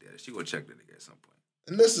 that's gonna be dead. She gonna check that nigga at some point.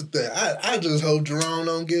 And this is the thing. I just hope Jerome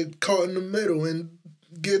don't get caught in the middle and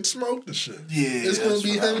get smoked and shit. Yeah, It's gonna that's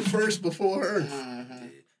be right. him first before her. Mm-hmm.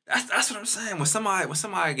 That's what I'm saying. When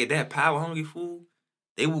somebody get that power hungry fool,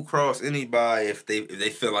 they will cross anybody if they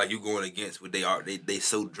feel like you going against what they are. They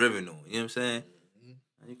so driven on. You know what I'm saying?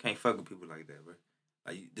 You can't fuck with people like that, bro.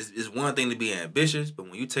 Like it's one thing to be ambitious, but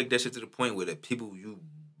when you take that shit to the point where the people you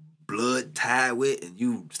blood tied with and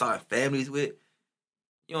you start families with,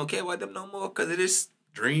 you don't care about them no more because of this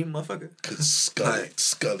dream, motherfucker. Cause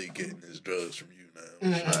Scully getting his drugs from you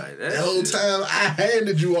now. Right, The whole time I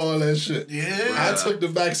handed you all that shit. Yeah. I took the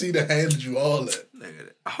backseat and handed you all that.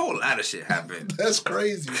 Nigga, a whole lot of shit happened. That's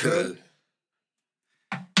crazy, bro.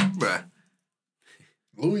 Bruh.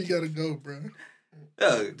 Louis gotta go, bro.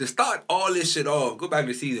 To start all this shit off, go back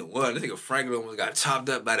to season 1. This nigga Franklin almost got chopped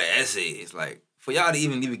up by the essays. Like, for y'all to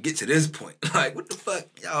even get to this point, like, what the fuck?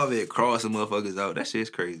 Y'all been crossing motherfuckers out. That shit's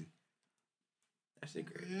crazy. That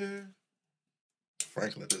shit crazy. Yeah.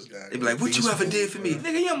 Franklin, this guy. They be like, what you ever did for me?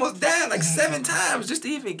 Nigga, you almost died like 7 times just to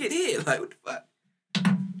even get here. Like, what the fuck?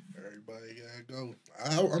 Everybody gotta go.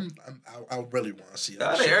 I really want to see.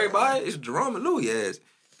 I think everybody, it's Jerome and Louis ass.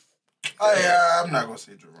 Oh yeah, I'm not gonna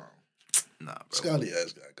say Jerome. Nah, bro. Scotty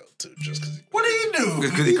ass gotta go too, just because. What did he do?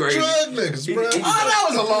 Because he crazy. Drug niggas, bro. Oh, that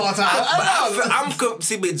was a long time.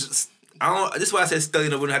 See, but I don't. This is why I said Scully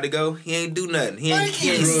wouldn't have to go. He ain't do nothing. He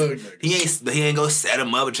ain't go set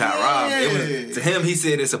him up and try to rob him. To him, he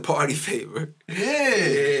said it's a party favor.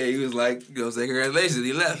 Yeah, he was like, you know, saying congratulations.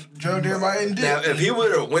 He left. Drugged everybody and did. Now, if he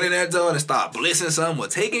would have went in that door and started blissing something or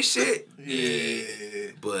taking shit,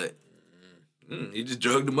 yeah. But he just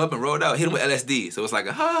drugged him up and rolled out. Hit him with LSD. So it's like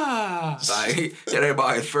like hit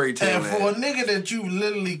everybody fairy tale. And for a nigga that you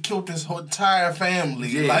literally killed his whole entire family,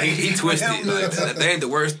 yeah, like he twisted. Like, that ain't the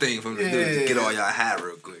worst thing for him to do is to get all y'all high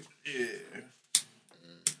real quick. Yeah.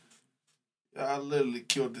 Y'all literally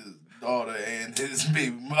killed his daughter and his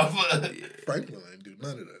baby mother. Yeah. Franklin ain't do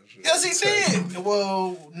none of that shit. Yes, he did.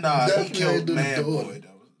 Well, nah, he killed Man Boy.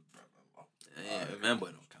 That was Yeah, Man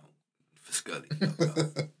Boy don't count for Scully.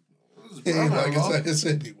 He ain't like his ass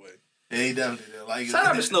anyway. Yeah, he definitely did. Like Shout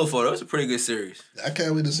out to Snowfall. That was a pretty good series. I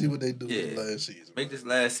can't wait to see what they do in the last season. Make this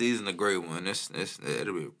last season a great one.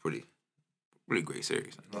 It'll be a pretty great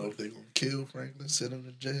series. I don't know if they gonna kill Franklin, send him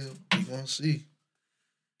to jail. We gonna see.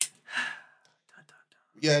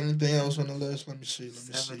 You got anything else on the list? Let me see.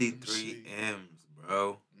 73 M's,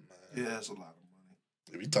 bro. Yeah, that's a lot of money.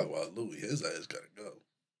 If you talk about Louis, his ass gotta go.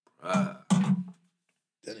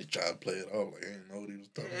 Then he tried to play it off like he didn't know what he was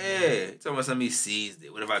talking about. Yeah, talking about something he seized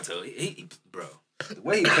it. What if I told you? Bro, the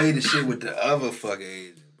way he played the shit with the other fucking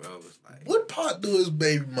agent, bro, was like. What part do his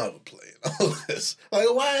baby mother play in all this?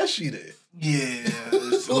 Like, why is she there? Yeah.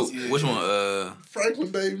 Which one?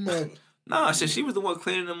 Franklin baby mother. Nah, shit, she was the one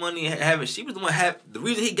cleaning the money and having. She was the one the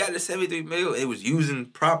reason he got the 73 mil, it was using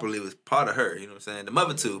properly. It was part of her. You know what I'm saying? The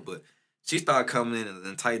mother too, but she started coming in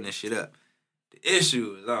and tightening shit up. The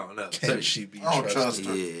issue is I don't know. Can she be I don't trusted? trust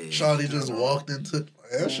her. Yeah. Shawty just walked into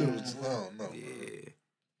that shit was I don't know. Yeah.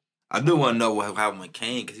 I do want to know what happened with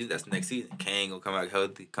Kane because that's next season. Kane gonna come out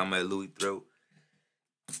healthy, come at Louis' throat.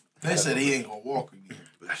 They said he ain't gonna walk again.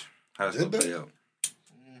 How's it gonna play out?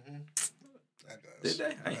 Did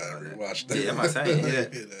they? I ain't watched that. Yeah, I'm not saying yeah.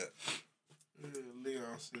 Yeah,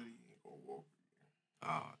 Leon said he ain't gonna walk.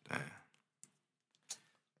 Oh damn.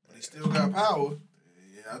 But he still got power.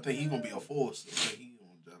 Yeah, I think he gonna be a force. I think he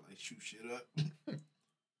gonna like shoot shit up.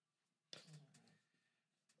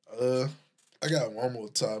 I got one more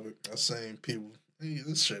topic. I seen people.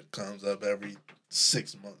 This shit comes up every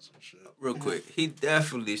 6 months and shit. Real quick, he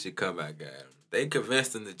definitely should come back at him. They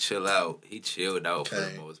convinced him to chill out. He chilled out for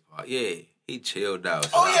the most part. Yeah, he chilled out.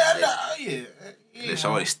 Oh yeah. Did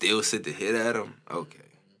Shawty still sit to hit at him? Okay.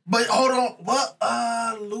 But hold on, what?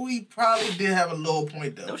 Louis probably did have a little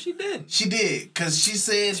point though. No, she didn't. She did, cause she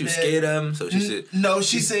said she was that, scared of him, so she said. No,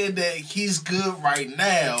 she said that he's good right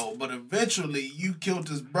now, but eventually you killed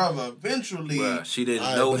his brother. Eventually, Bruh, she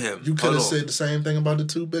didn't know him. You could have said the same thing about the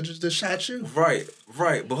 2 bitches that shot you. Right.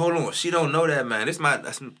 But hold on, she don't know that, man. That's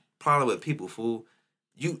the problem with people, fool.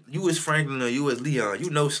 You as Franklin or you as Leon, you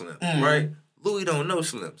know Slim, right? Louis don't know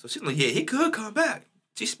Slim, so she's like, yeah, he could come back.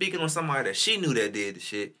 She's speaking on somebody that she knew that did the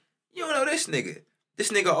shit. You don't know this nigga.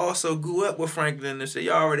 This nigga also grew up with Franklin and said,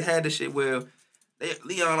 y'all already had this shit where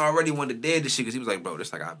Leon already wanted dead this shit because he was like, bro,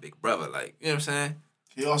 this like our big brother. Like, you know what I'm saying?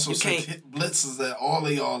 He also sent hit blitzes at all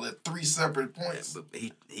of y'all at 3 separate points. Yeah, but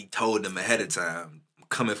he told them ahead of time, I'm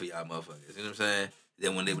coming for y'all motherfuckers. You know what I'm saying?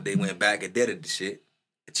 Then when they went back and did the shit,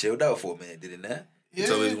 it chilled out for a minute, did it not? Yeah.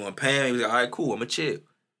 So he was going to pay him. He was like, all right, cool, I'm going to chill.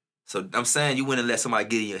 So I'm saying you wouldn't let somebody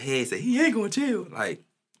get in your head and say, he ain't going to chill. Like,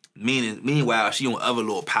 meanwhile, she on other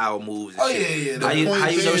little power moves and shit. Yeah. How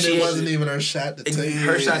you know she wasn't even her shot to take?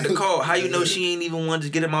 Her shot to call. How you know she ain't even want to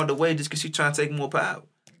get him out the way just because she trying to take more power?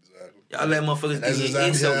 Exactly. Y'all let motherfuckers that's get exactly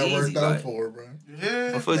in so how it easy. worked out Like, for her, bro.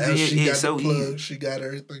 Yeah. motherfuckers get she in got so the plug. easy. She got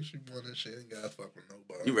everything she wanted. She ain't got to fuck with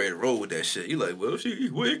nobody. You ready to roll with that shit. You like, well,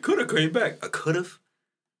 he could have came back. I could have?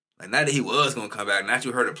 Like, not that he was going to come back. Not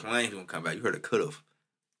you heard a plan he was going to come back. You heard a could have.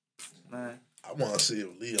 Man. I want to see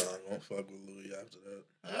if Leon gonna fuck with Louis after that.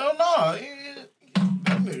 Hell no.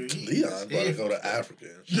 Leon about to go to Africa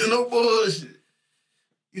and shit. No bullshit.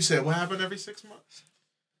 You said what happened every 6 months?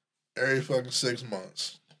 Every fucking 6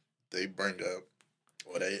 months, they bring up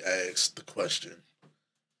or they ask the question: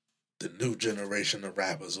 the new generation of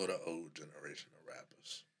rappers or the old generation of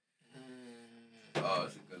rappers? Oh,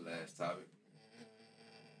 it's a good last topic.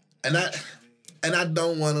 And I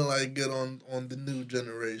don't want to like get on the new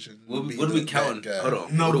generation. What are we counting? Hold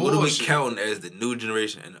on. No what are we bullshit. counting as the new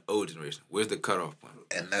generation and the old generation? Where's the cutoff point?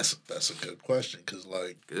 And that's a good question because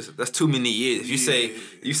like That's too many years. You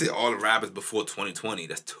say all the rappers before 2020.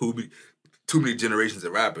 That's too many generations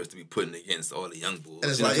of rappers to be putting against all the young bulls.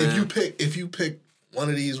 and it's You know like what I'm saying? if you pick one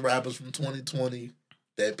of these rappers from 2020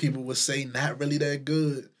 that people would say not really that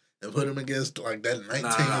good and put him against like that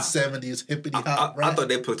 1970s hippity hop rap. I thought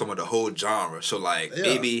they put talking about the whole genre. So like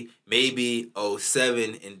maybe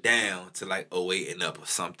 07 and down to like 08 and up or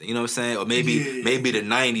something. You know what I'm saying? Or maybe the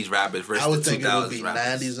 90s rappers versus I would the 2000s think it would be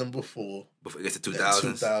rappers. 90s and before. Before it gets to And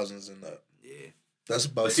 2000s. 2000s and up. Yeah. That's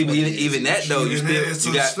about. But see, even that though, you still it's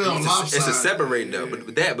it's a separate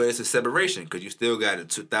lopsided. though. But it's a separation because you still got a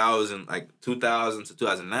 2000 to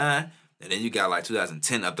 2009. And then you got like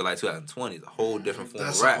 2010 up to like 2020. It's a whole different form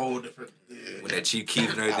That's of rap. a whole different. When that Chief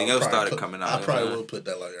Keef and everything else started coming out. I probably would put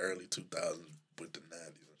that like early 2000s with the 90s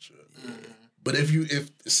and shit. But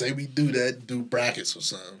if say we do brackets or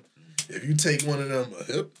something. If you take one of them a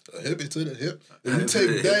hippie to the hip, if you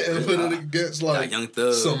take that and put it against like Young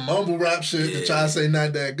Thug. some mumble rap shit to try to say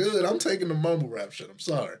not that good, I'm taking the mumble rap shit. I'm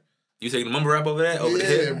sorry. You taking the mumble rap over there? Over the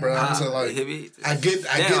hip? bro. I'm saying like I get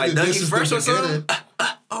like that Dougie this is Fresh the or something? beginning.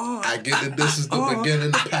 I get that this is the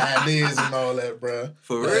beginning, the pioneers and all that, bro.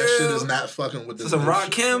 For But real? That shit is not fucking with the Some new Rock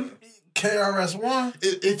shit, Kim? bro. KRS-One.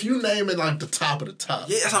 If you name it like the top of the top,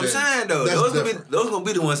 Yeah, that's what I'm then saying though. that's Those different. gonna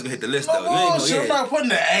be the ones that hit the list No though. You ain't bullshit. I'm gonna not putting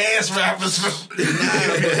the ass rappers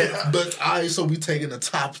from But all right, so we taking the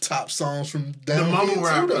top songs from the down mumble here, too,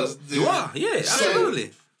 rappers. though. You are, yeah,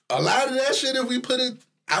 absolutely. A lot of that shit, if we put it,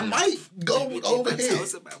 I might go over here.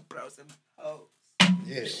 About bros and hoes.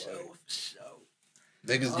 Yeah, For like, sure.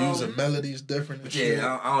 niggas using melodies different and shit.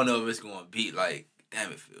 Yeah, I don't know if it's gonna beat like,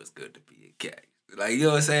 damn, it feels good to be a cat. Like, you know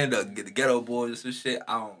what I'm saying? The Ghetto Boys or some shit.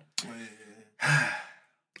 I don't. That's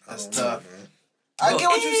I don't tough. know, man. I get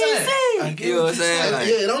what you're saying. I get You know what what I'm you're saying? saying. Like-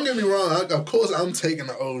 Yeah, don't get me wrong. Of course, I'm taking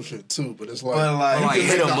the old shit too, but it's like, But like, Like, you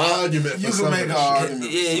hit can make 'em an up. argument for You can some make of an the shit.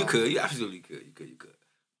 argument. Yeah, you could. You absolutely could. You could.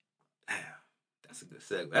 Damn, that's a good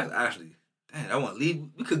segue. That's actually, damn, I want to leave.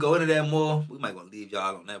 We could go into that more. We might want to leave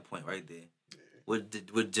y'all on that point right there.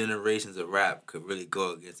 What generations of rap could really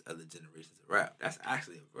go against other generations of rap? That's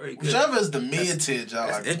actually a very good. whichever is the mid tier, y'all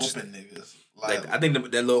that's like interesting. whooping niggas. Like, I think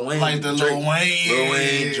that Lil Wayne, like the Drake, Lil Wayne, Lil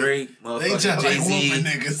Wayne, Drake, They motherfucking just like Jay-Z. whooping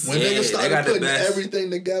niggas. When Yeah, niggas they started got the putting best.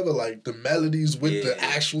 everything together, like the melodies with the Yeah.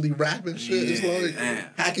 actually rapping shit, it's like, Damn.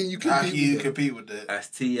 how can you How compete? can you with that? compete with that? That's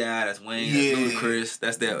T.I., that's Wayne, Yeah. that's Ludacris,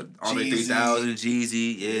 that's that Andre Jeezy. 3000,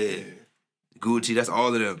 Jeezy, yeah. Gucci, that's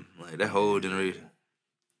all of them. Like, that whole generation.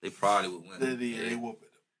 They probably would win. They whoop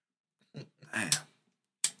it. Damn.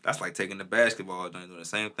 That's like taking the basketball and doing the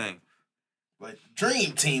same thing. Like the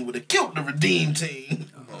Dream Team would have killed the Redeem Team.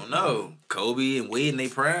 I don't know. Kobe and Wade in their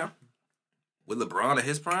prime? With LeBron at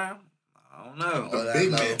his prime? I don't know. All I big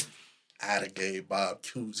know, man. I'd have gave Bob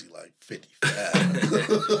Cousy like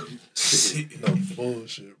 55. No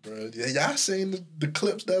bullshit, bro. Yeah, y'all seen the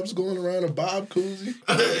clips that was going around of Bob Cousy?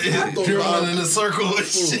 I thought Drilling in a circle and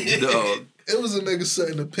Fool. shit. Dog. It was a nigga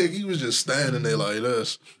setting the pick. He was just standing there like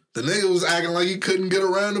this. The nigga was acting like he couldn't get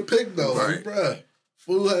around the pick though. Right. Like, bruh,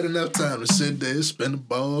 fool had enough time to sit there, spin the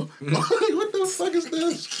ball. Like, what the fuck is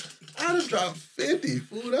this? I just dropped 50.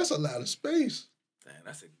 Fool, that's a lot of space. Damn,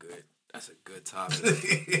 that's a good topic.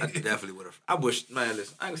 I definitely would have. I wish, man,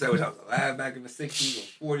 listen, I ain't gonna say I wish I was alive back in the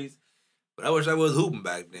 60s or 40s, but I wish I was hooping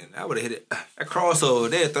back then. I would have hit it. That crossover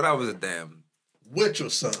there, thought I was a damn. Witch or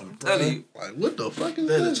something, bro. telling you. Like, what the fuck is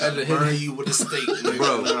They'll this? try to burn you with a steak, nigga.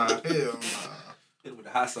 Bro. Nah, hell nah. Hit it with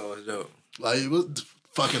the hot sauce, Joe. Like, what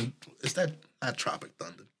fucking, is that not Tropic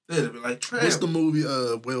Thunder? They'll be like, Trav. What's the movie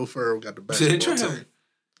Will Ferrell got the basketball team?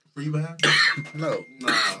 Rebound? No.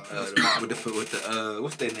 Nah. With the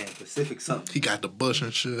what's their name? Pacific something. He got the bush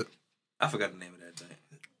and shit. I forgot the name of that thing.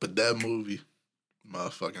 But that movie,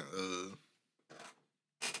 motherfucking,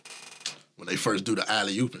 when they first do the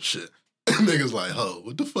alley-oop and shit, niggas like, ho,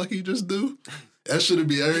 what the fuck he just do? That should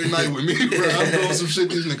be every night with me, bro. I'm doing some shit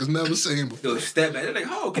these niggas never seen before. Yo, step back. They're like,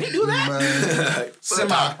 oh, can he do that? Man.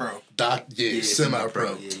 Semi-pro. Yeah,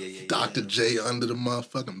 Semi-pro. Yeah. Dr. J under the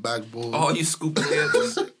motherfucking backboard. Oh, you scooping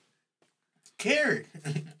it. Carry.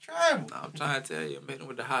 Travel. Nah, I'm trying to tell you, I'm hitting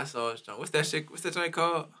with the hot sauce, John. What's that shit? What's that joint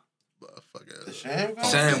called? Motherfucker. The Sham guy?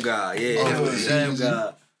 Sham God, yeah. Oh, Sham easy.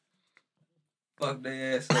 God. Fuck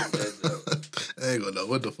their ass up, that joke. I ain't gonna know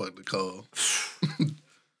what the fuck to call.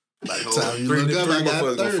 By the Hold time on, you three- look up, three I got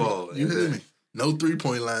motherfuckers gonna 30. fall. You hear Yeah. me? No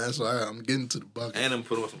 3-point line, so I'm getting to the bucket. And I'm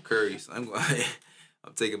putting on some curry, so I'm going.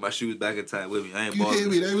 I'm taking my shoes back in time with me. I ain't You balling. hear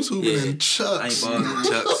me? They was hooping in I Chucks. ain't balling in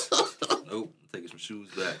Chucks. Nope. I'm taking some shoes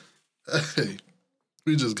back. Hey,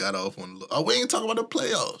 we just got off on. Oh, we ain't talking about the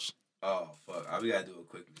playoffs. Oh fuck! We gotta do it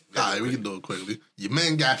quickly. All right, we can do it quickly. Your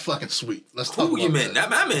man got fucking sweet. Let's talk Who about you man? that. Not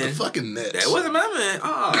my man. The fucking Nets. That wasn't my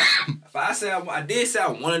man. If I say I did say I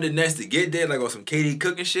wanted the Nets to get there, like on some KD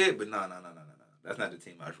cooking shit, but no. That's not the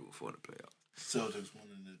team I was rooting for in the playoffs. Celtics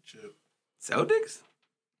winning the chip. Celtics?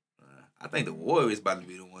 I think the Warriors about to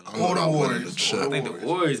be the one. I know the I wanted Warriors. the chip. I think the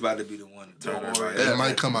Warriors about to be the one to turn The it right Warriors. It up.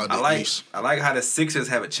 might come out the East. I like how the Sixers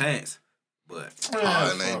have a chance, but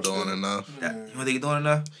Harden ain't doing enough. you don't think he's doing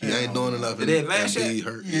enough? He ain't doing enough. Did they advance and yet? he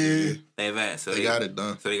hurt. Yeah. They advanced, so They got it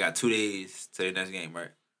done. So they got 2 days to the next game, right?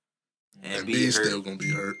 And Embiid B's hurt. still gonna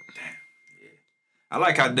be hurt. I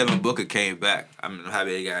like how Devin Booker came back. I'm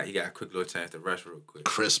happy he got a quick little chance to rest real quick.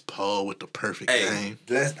 Chris Paul with the perfect game.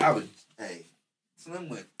 Slim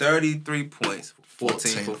went 33 points,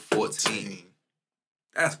 14 for 14.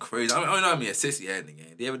 That's crazy. I don't know how many assists he had in the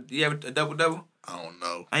game. Do you have a double-double? I don't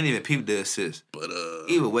know. I ain't even peeped the assist. But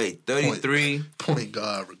Either way, 33. point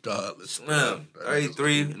guard regardless. Slim,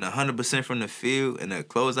 33 and 100% from the field in a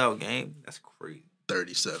closeout game. That's crazy.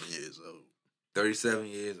 37 years old. 37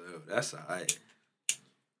 years old. That's all right.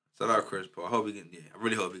 Shout out Chris Paul. I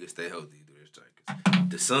really hope he can stay healthy through this time. 'Cause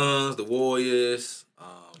the Suns, the Warriors,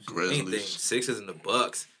 Grizzlies. anything, Sixers and the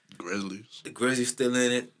Bucks. Grizzlies. The Grizzlies still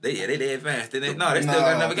in it. They advanced, didn't they? No, they still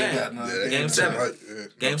got another game. Game 7.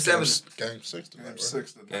 Game 7. Game 6 tonight, Game right?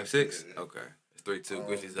 6 tonight. Game 6? Yeah. Okay. It's 3-2.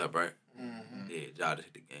 Grizzlies up, right? Mm-hmm. Yeah, Ja just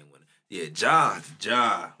hit the game winner. Yeah,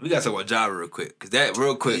 Ja. We got to talk about Ja real quick. Because that,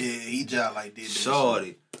 real quick, Yeah, he job like did that.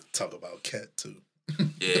 shorty. Talk about Cat too.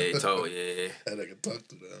 Yeah, he told, yeah. That nigga talk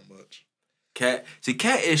to that much. Cat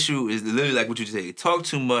issue is literally like what you just said. You talk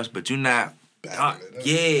too much, but you're not. Backing it up.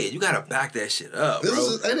 Yeah, you got to back that shit up, bro.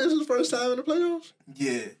 Ain't this his first time in the playoffs?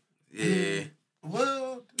 Yeah. Yeah.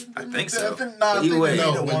 Well, I think so. I Either way.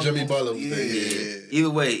 No, when Jimmy Butler was there. Yeah. Either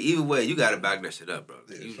way, you gotta back that shit up, bro.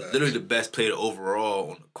 Yeah, You facts. literally the best player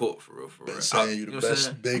overall on the court, for real. Been saying you the know what I'm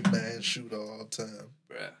saying? best big man shooter all time.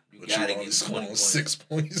 Bruh, you But gotta you only get scoring 20 points. 6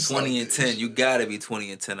 points. 20 out and there. 10. You gotta be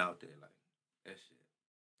 20 and 10 out there. Like, that shit.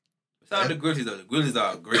 Besides the Grizzlies, though. The Grizzlies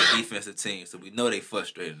are a great defensive team, so we know they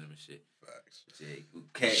frustrating them and shit. Facts.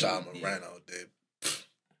 Cat, Sean Moran out there.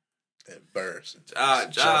 And burst. Ja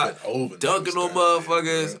dunking on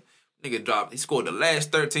motherfuckers. Nigga dropped. He scored the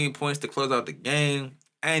last 13 points to close out the game,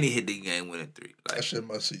 and he hit the game winning 3. That Like, shit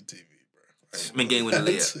must see TV, bro. I mean, game winning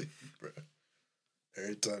layup. Bro.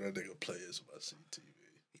 Every time that nigga play, it's must see TV.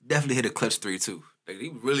 he definitely hit a clutch 3 too. Like, he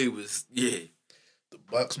really was. Yeah. The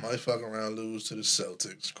Bucks might fuck around, lose to the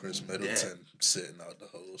Celtics. Chris Middleton sitting out the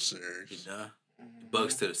whole series. Nah. The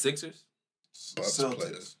Bucks to the Sixers. Bucks Celtics. play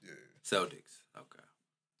this. Yeah. Celtics. Okay.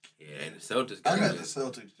 Yeah, and the Celtics. I got got the it.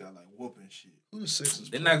 Celtics job like whooping shit. Who the Sixers?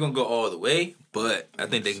 They're not gonna go all the way, but I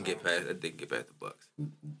think they can get past. I think they can get past the Bucks.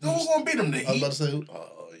 Who's gonna beat them? The I was Heat. about to say,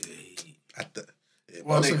 oh yeah. I think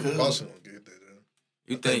Well, they Boston could. gonna get there. Though.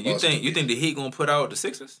 You I think think Boston you think the Heat gonna put out the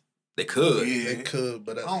Sixers? They could. Yeah. They could,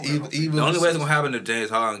 but I don't even know. even The only way it's gonna happen if James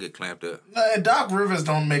Harden get clamped up. No, and Doc Rivers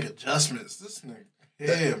don't make adjustments. This nigga,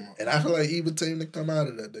 yeah, man. and I feel like even team that come out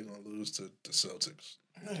of that, they're gonna lose to the Celtics.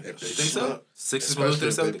 If they You think so? Sixers gonna lose Especially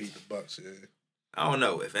to the if they Celtics. beat the Bucks. Yeah. I don't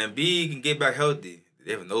know. If Embiid can get back healthy,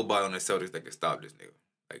 they have nobody on the Celtics that can stop this nigga.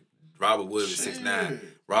 Like Robert Williams is 6'9".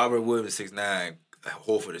 Robert Williams is 6'9".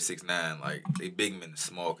 Horford is 6'9". Like they big men is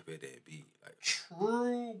small compared to Embiid. Like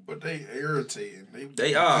True, but they irritating.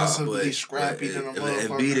 they are, defensively but scrappy if than a Embiid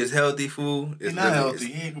motherfucker. is healthy, fool. He's not healthy.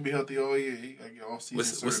 He ain't gonna be healthy all year. He gotta get off season.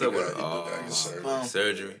 What's up with He do gotta get surgery.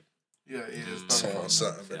 surgery? Yeah, yeah. Torn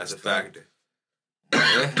something. in That's a his stomach. factor.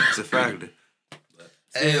 Yeah, that's a factor.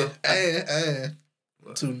 Still, And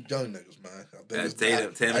two young niggas, man. I, That's think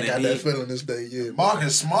Tatum, Tatum I and got that Embiid. feeling this day, yeah.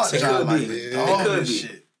 Marcus Smart It job could like be. all It could this be.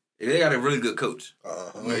 shit. they got a really good coach.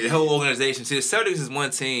 Uh-huh. The whole organization. See, the Celtics is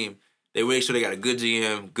one team. They make sure they got a good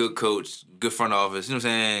GM, good coach, good front office. You know what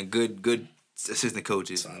I'm saying? Good assistant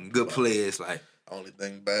coaches, and good players. Like, Only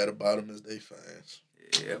thing bad about them is they fans.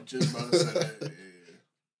 yeah, Just about to say that.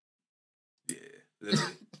 yeah.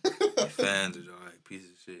 Literally, fans are like pieces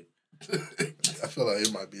of shit. I feel like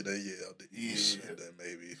it might be their year out the East, Yeah. and then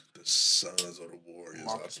maybe the Suns or the Warriors.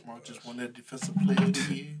 Marcus out the Smart West. just won that defensive player of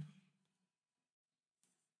the year.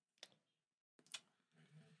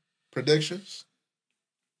 Predictions?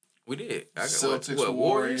 We did. I got Celtics, what,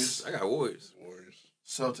 Warriors. I got Warriors. Warriors.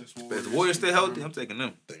 Celtics, But Warriors. if the Warriors stay healthy, I'm taking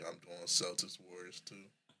them. I think I'm doing Celtics Warriors too.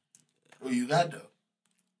 Who you got though?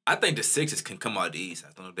 I think the Sixers can come out the East.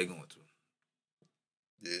 I don't know if they're going to.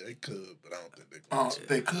 Yeah, they could, but I don't think they're going to.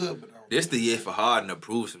 They could, but I don't This the year for Harden to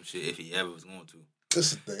prove some shit if he ever was going to.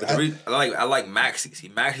 This is the But thing. I like Maxey. See,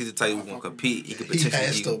 Maxey's the type who's gonna compete. He can He potentially.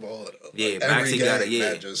 has to ball though. Yeah, Like, every Maxey game, got it.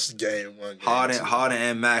 Yeah, not just game 1. Game Harden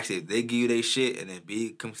and Maxey, if they give you their shit, and then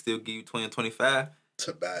B can still give you 20 and 25.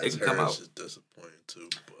 Tobias can come Harris out. is disappointing too.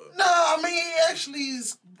 But No, I mean he actually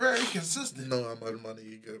is very consistent. you know how much money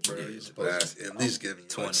you get, bro. Yeah, He's supposed to at least give you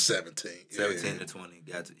 20. like 17. 17 to 20.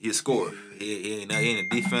 Got to. He's a scorer. He ain't a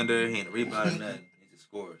defender. He ain't a rebounder. Nothing. He's a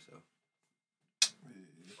scorer. So.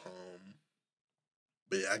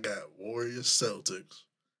 But yeah, I got Warriors Celtics,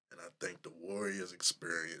 and I think the Warriors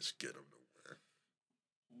experience get them to win.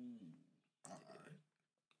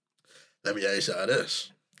 Let me ask y'all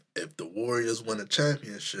this: if the Warriors win a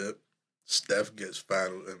championship, Steph gets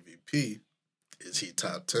Final MVP. Is he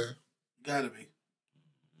top 10? Gotta be.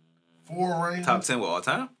 4 rings. Top 10 with all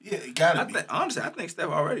time? Yeah, it gotta be. Honestly, I think Steph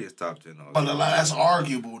already is top 10. But that's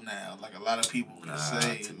arguable now. Like a lot of people can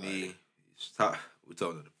say. To like, me, he's top. We're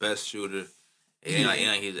talking about the best shooter. It ain't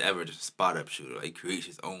like he's ever just a spot up shooter. Like, he creates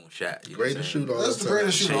his own shot. Greatest shooter all That's the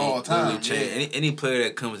greatest shooter of all time. Yeah. Any player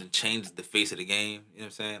that comes and changes the face of the game, you know what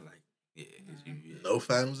I'm saying? Like, yeah. No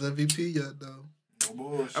Finals MVP yet though. No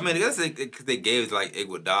bullshit. I mean, I guess because they gave it to, like,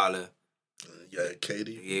 Iguodala. Yeah, KD.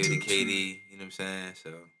 They gave it to KD, you know what I'm saying?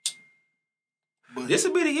 So, But this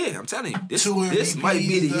will be the year. I'm telling you. This 2 this MVPs, might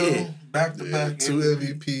be the though, year. Back to back. 2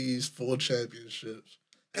 MVPs, 4 championships,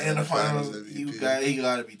 And the finals, MVP. he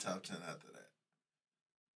got to be top 10 after that.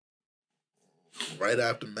 Right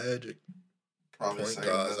after Magic. Probably Point same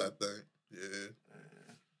guards, level. I think. Yeah.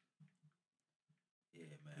 Yeah,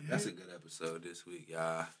 man. That's a good episode this week,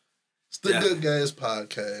 y'all. It's the Good Guys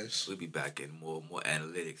podcast. We'll be back in more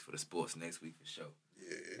analytics for the sports next week for sure.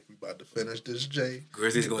 Yeah, we about to finish this, Jay.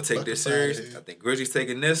 Grizzlies gonna take this series. I think Grizzlies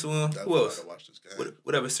taking this one. Who else? Watch this game.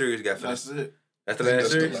 Whatever series you got for That's this. it. That's the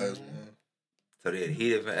last series. The last one. So they had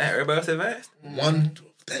Heat advanced. Everybody else advanced.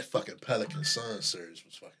 That fucking Pelican Sun series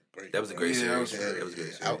was fucking great. That was a great Yeah, series. that was That was a great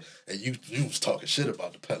Yeah, series. and you was talking shit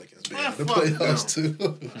about the Pelicans being in the fuck playoffs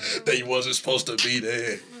too. They wasn't supposed to be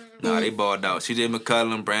there. Nah, they balled out. CJ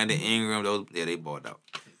McCollum, Brandon Ingram, they balled out.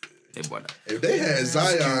 They balled out. If they had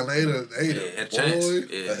Zion, they'd had a chance.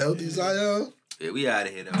 Yeah. a healthy Zion. Yeah, we out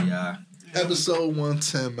of here though, y'all. Episode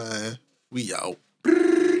 110, man. We out.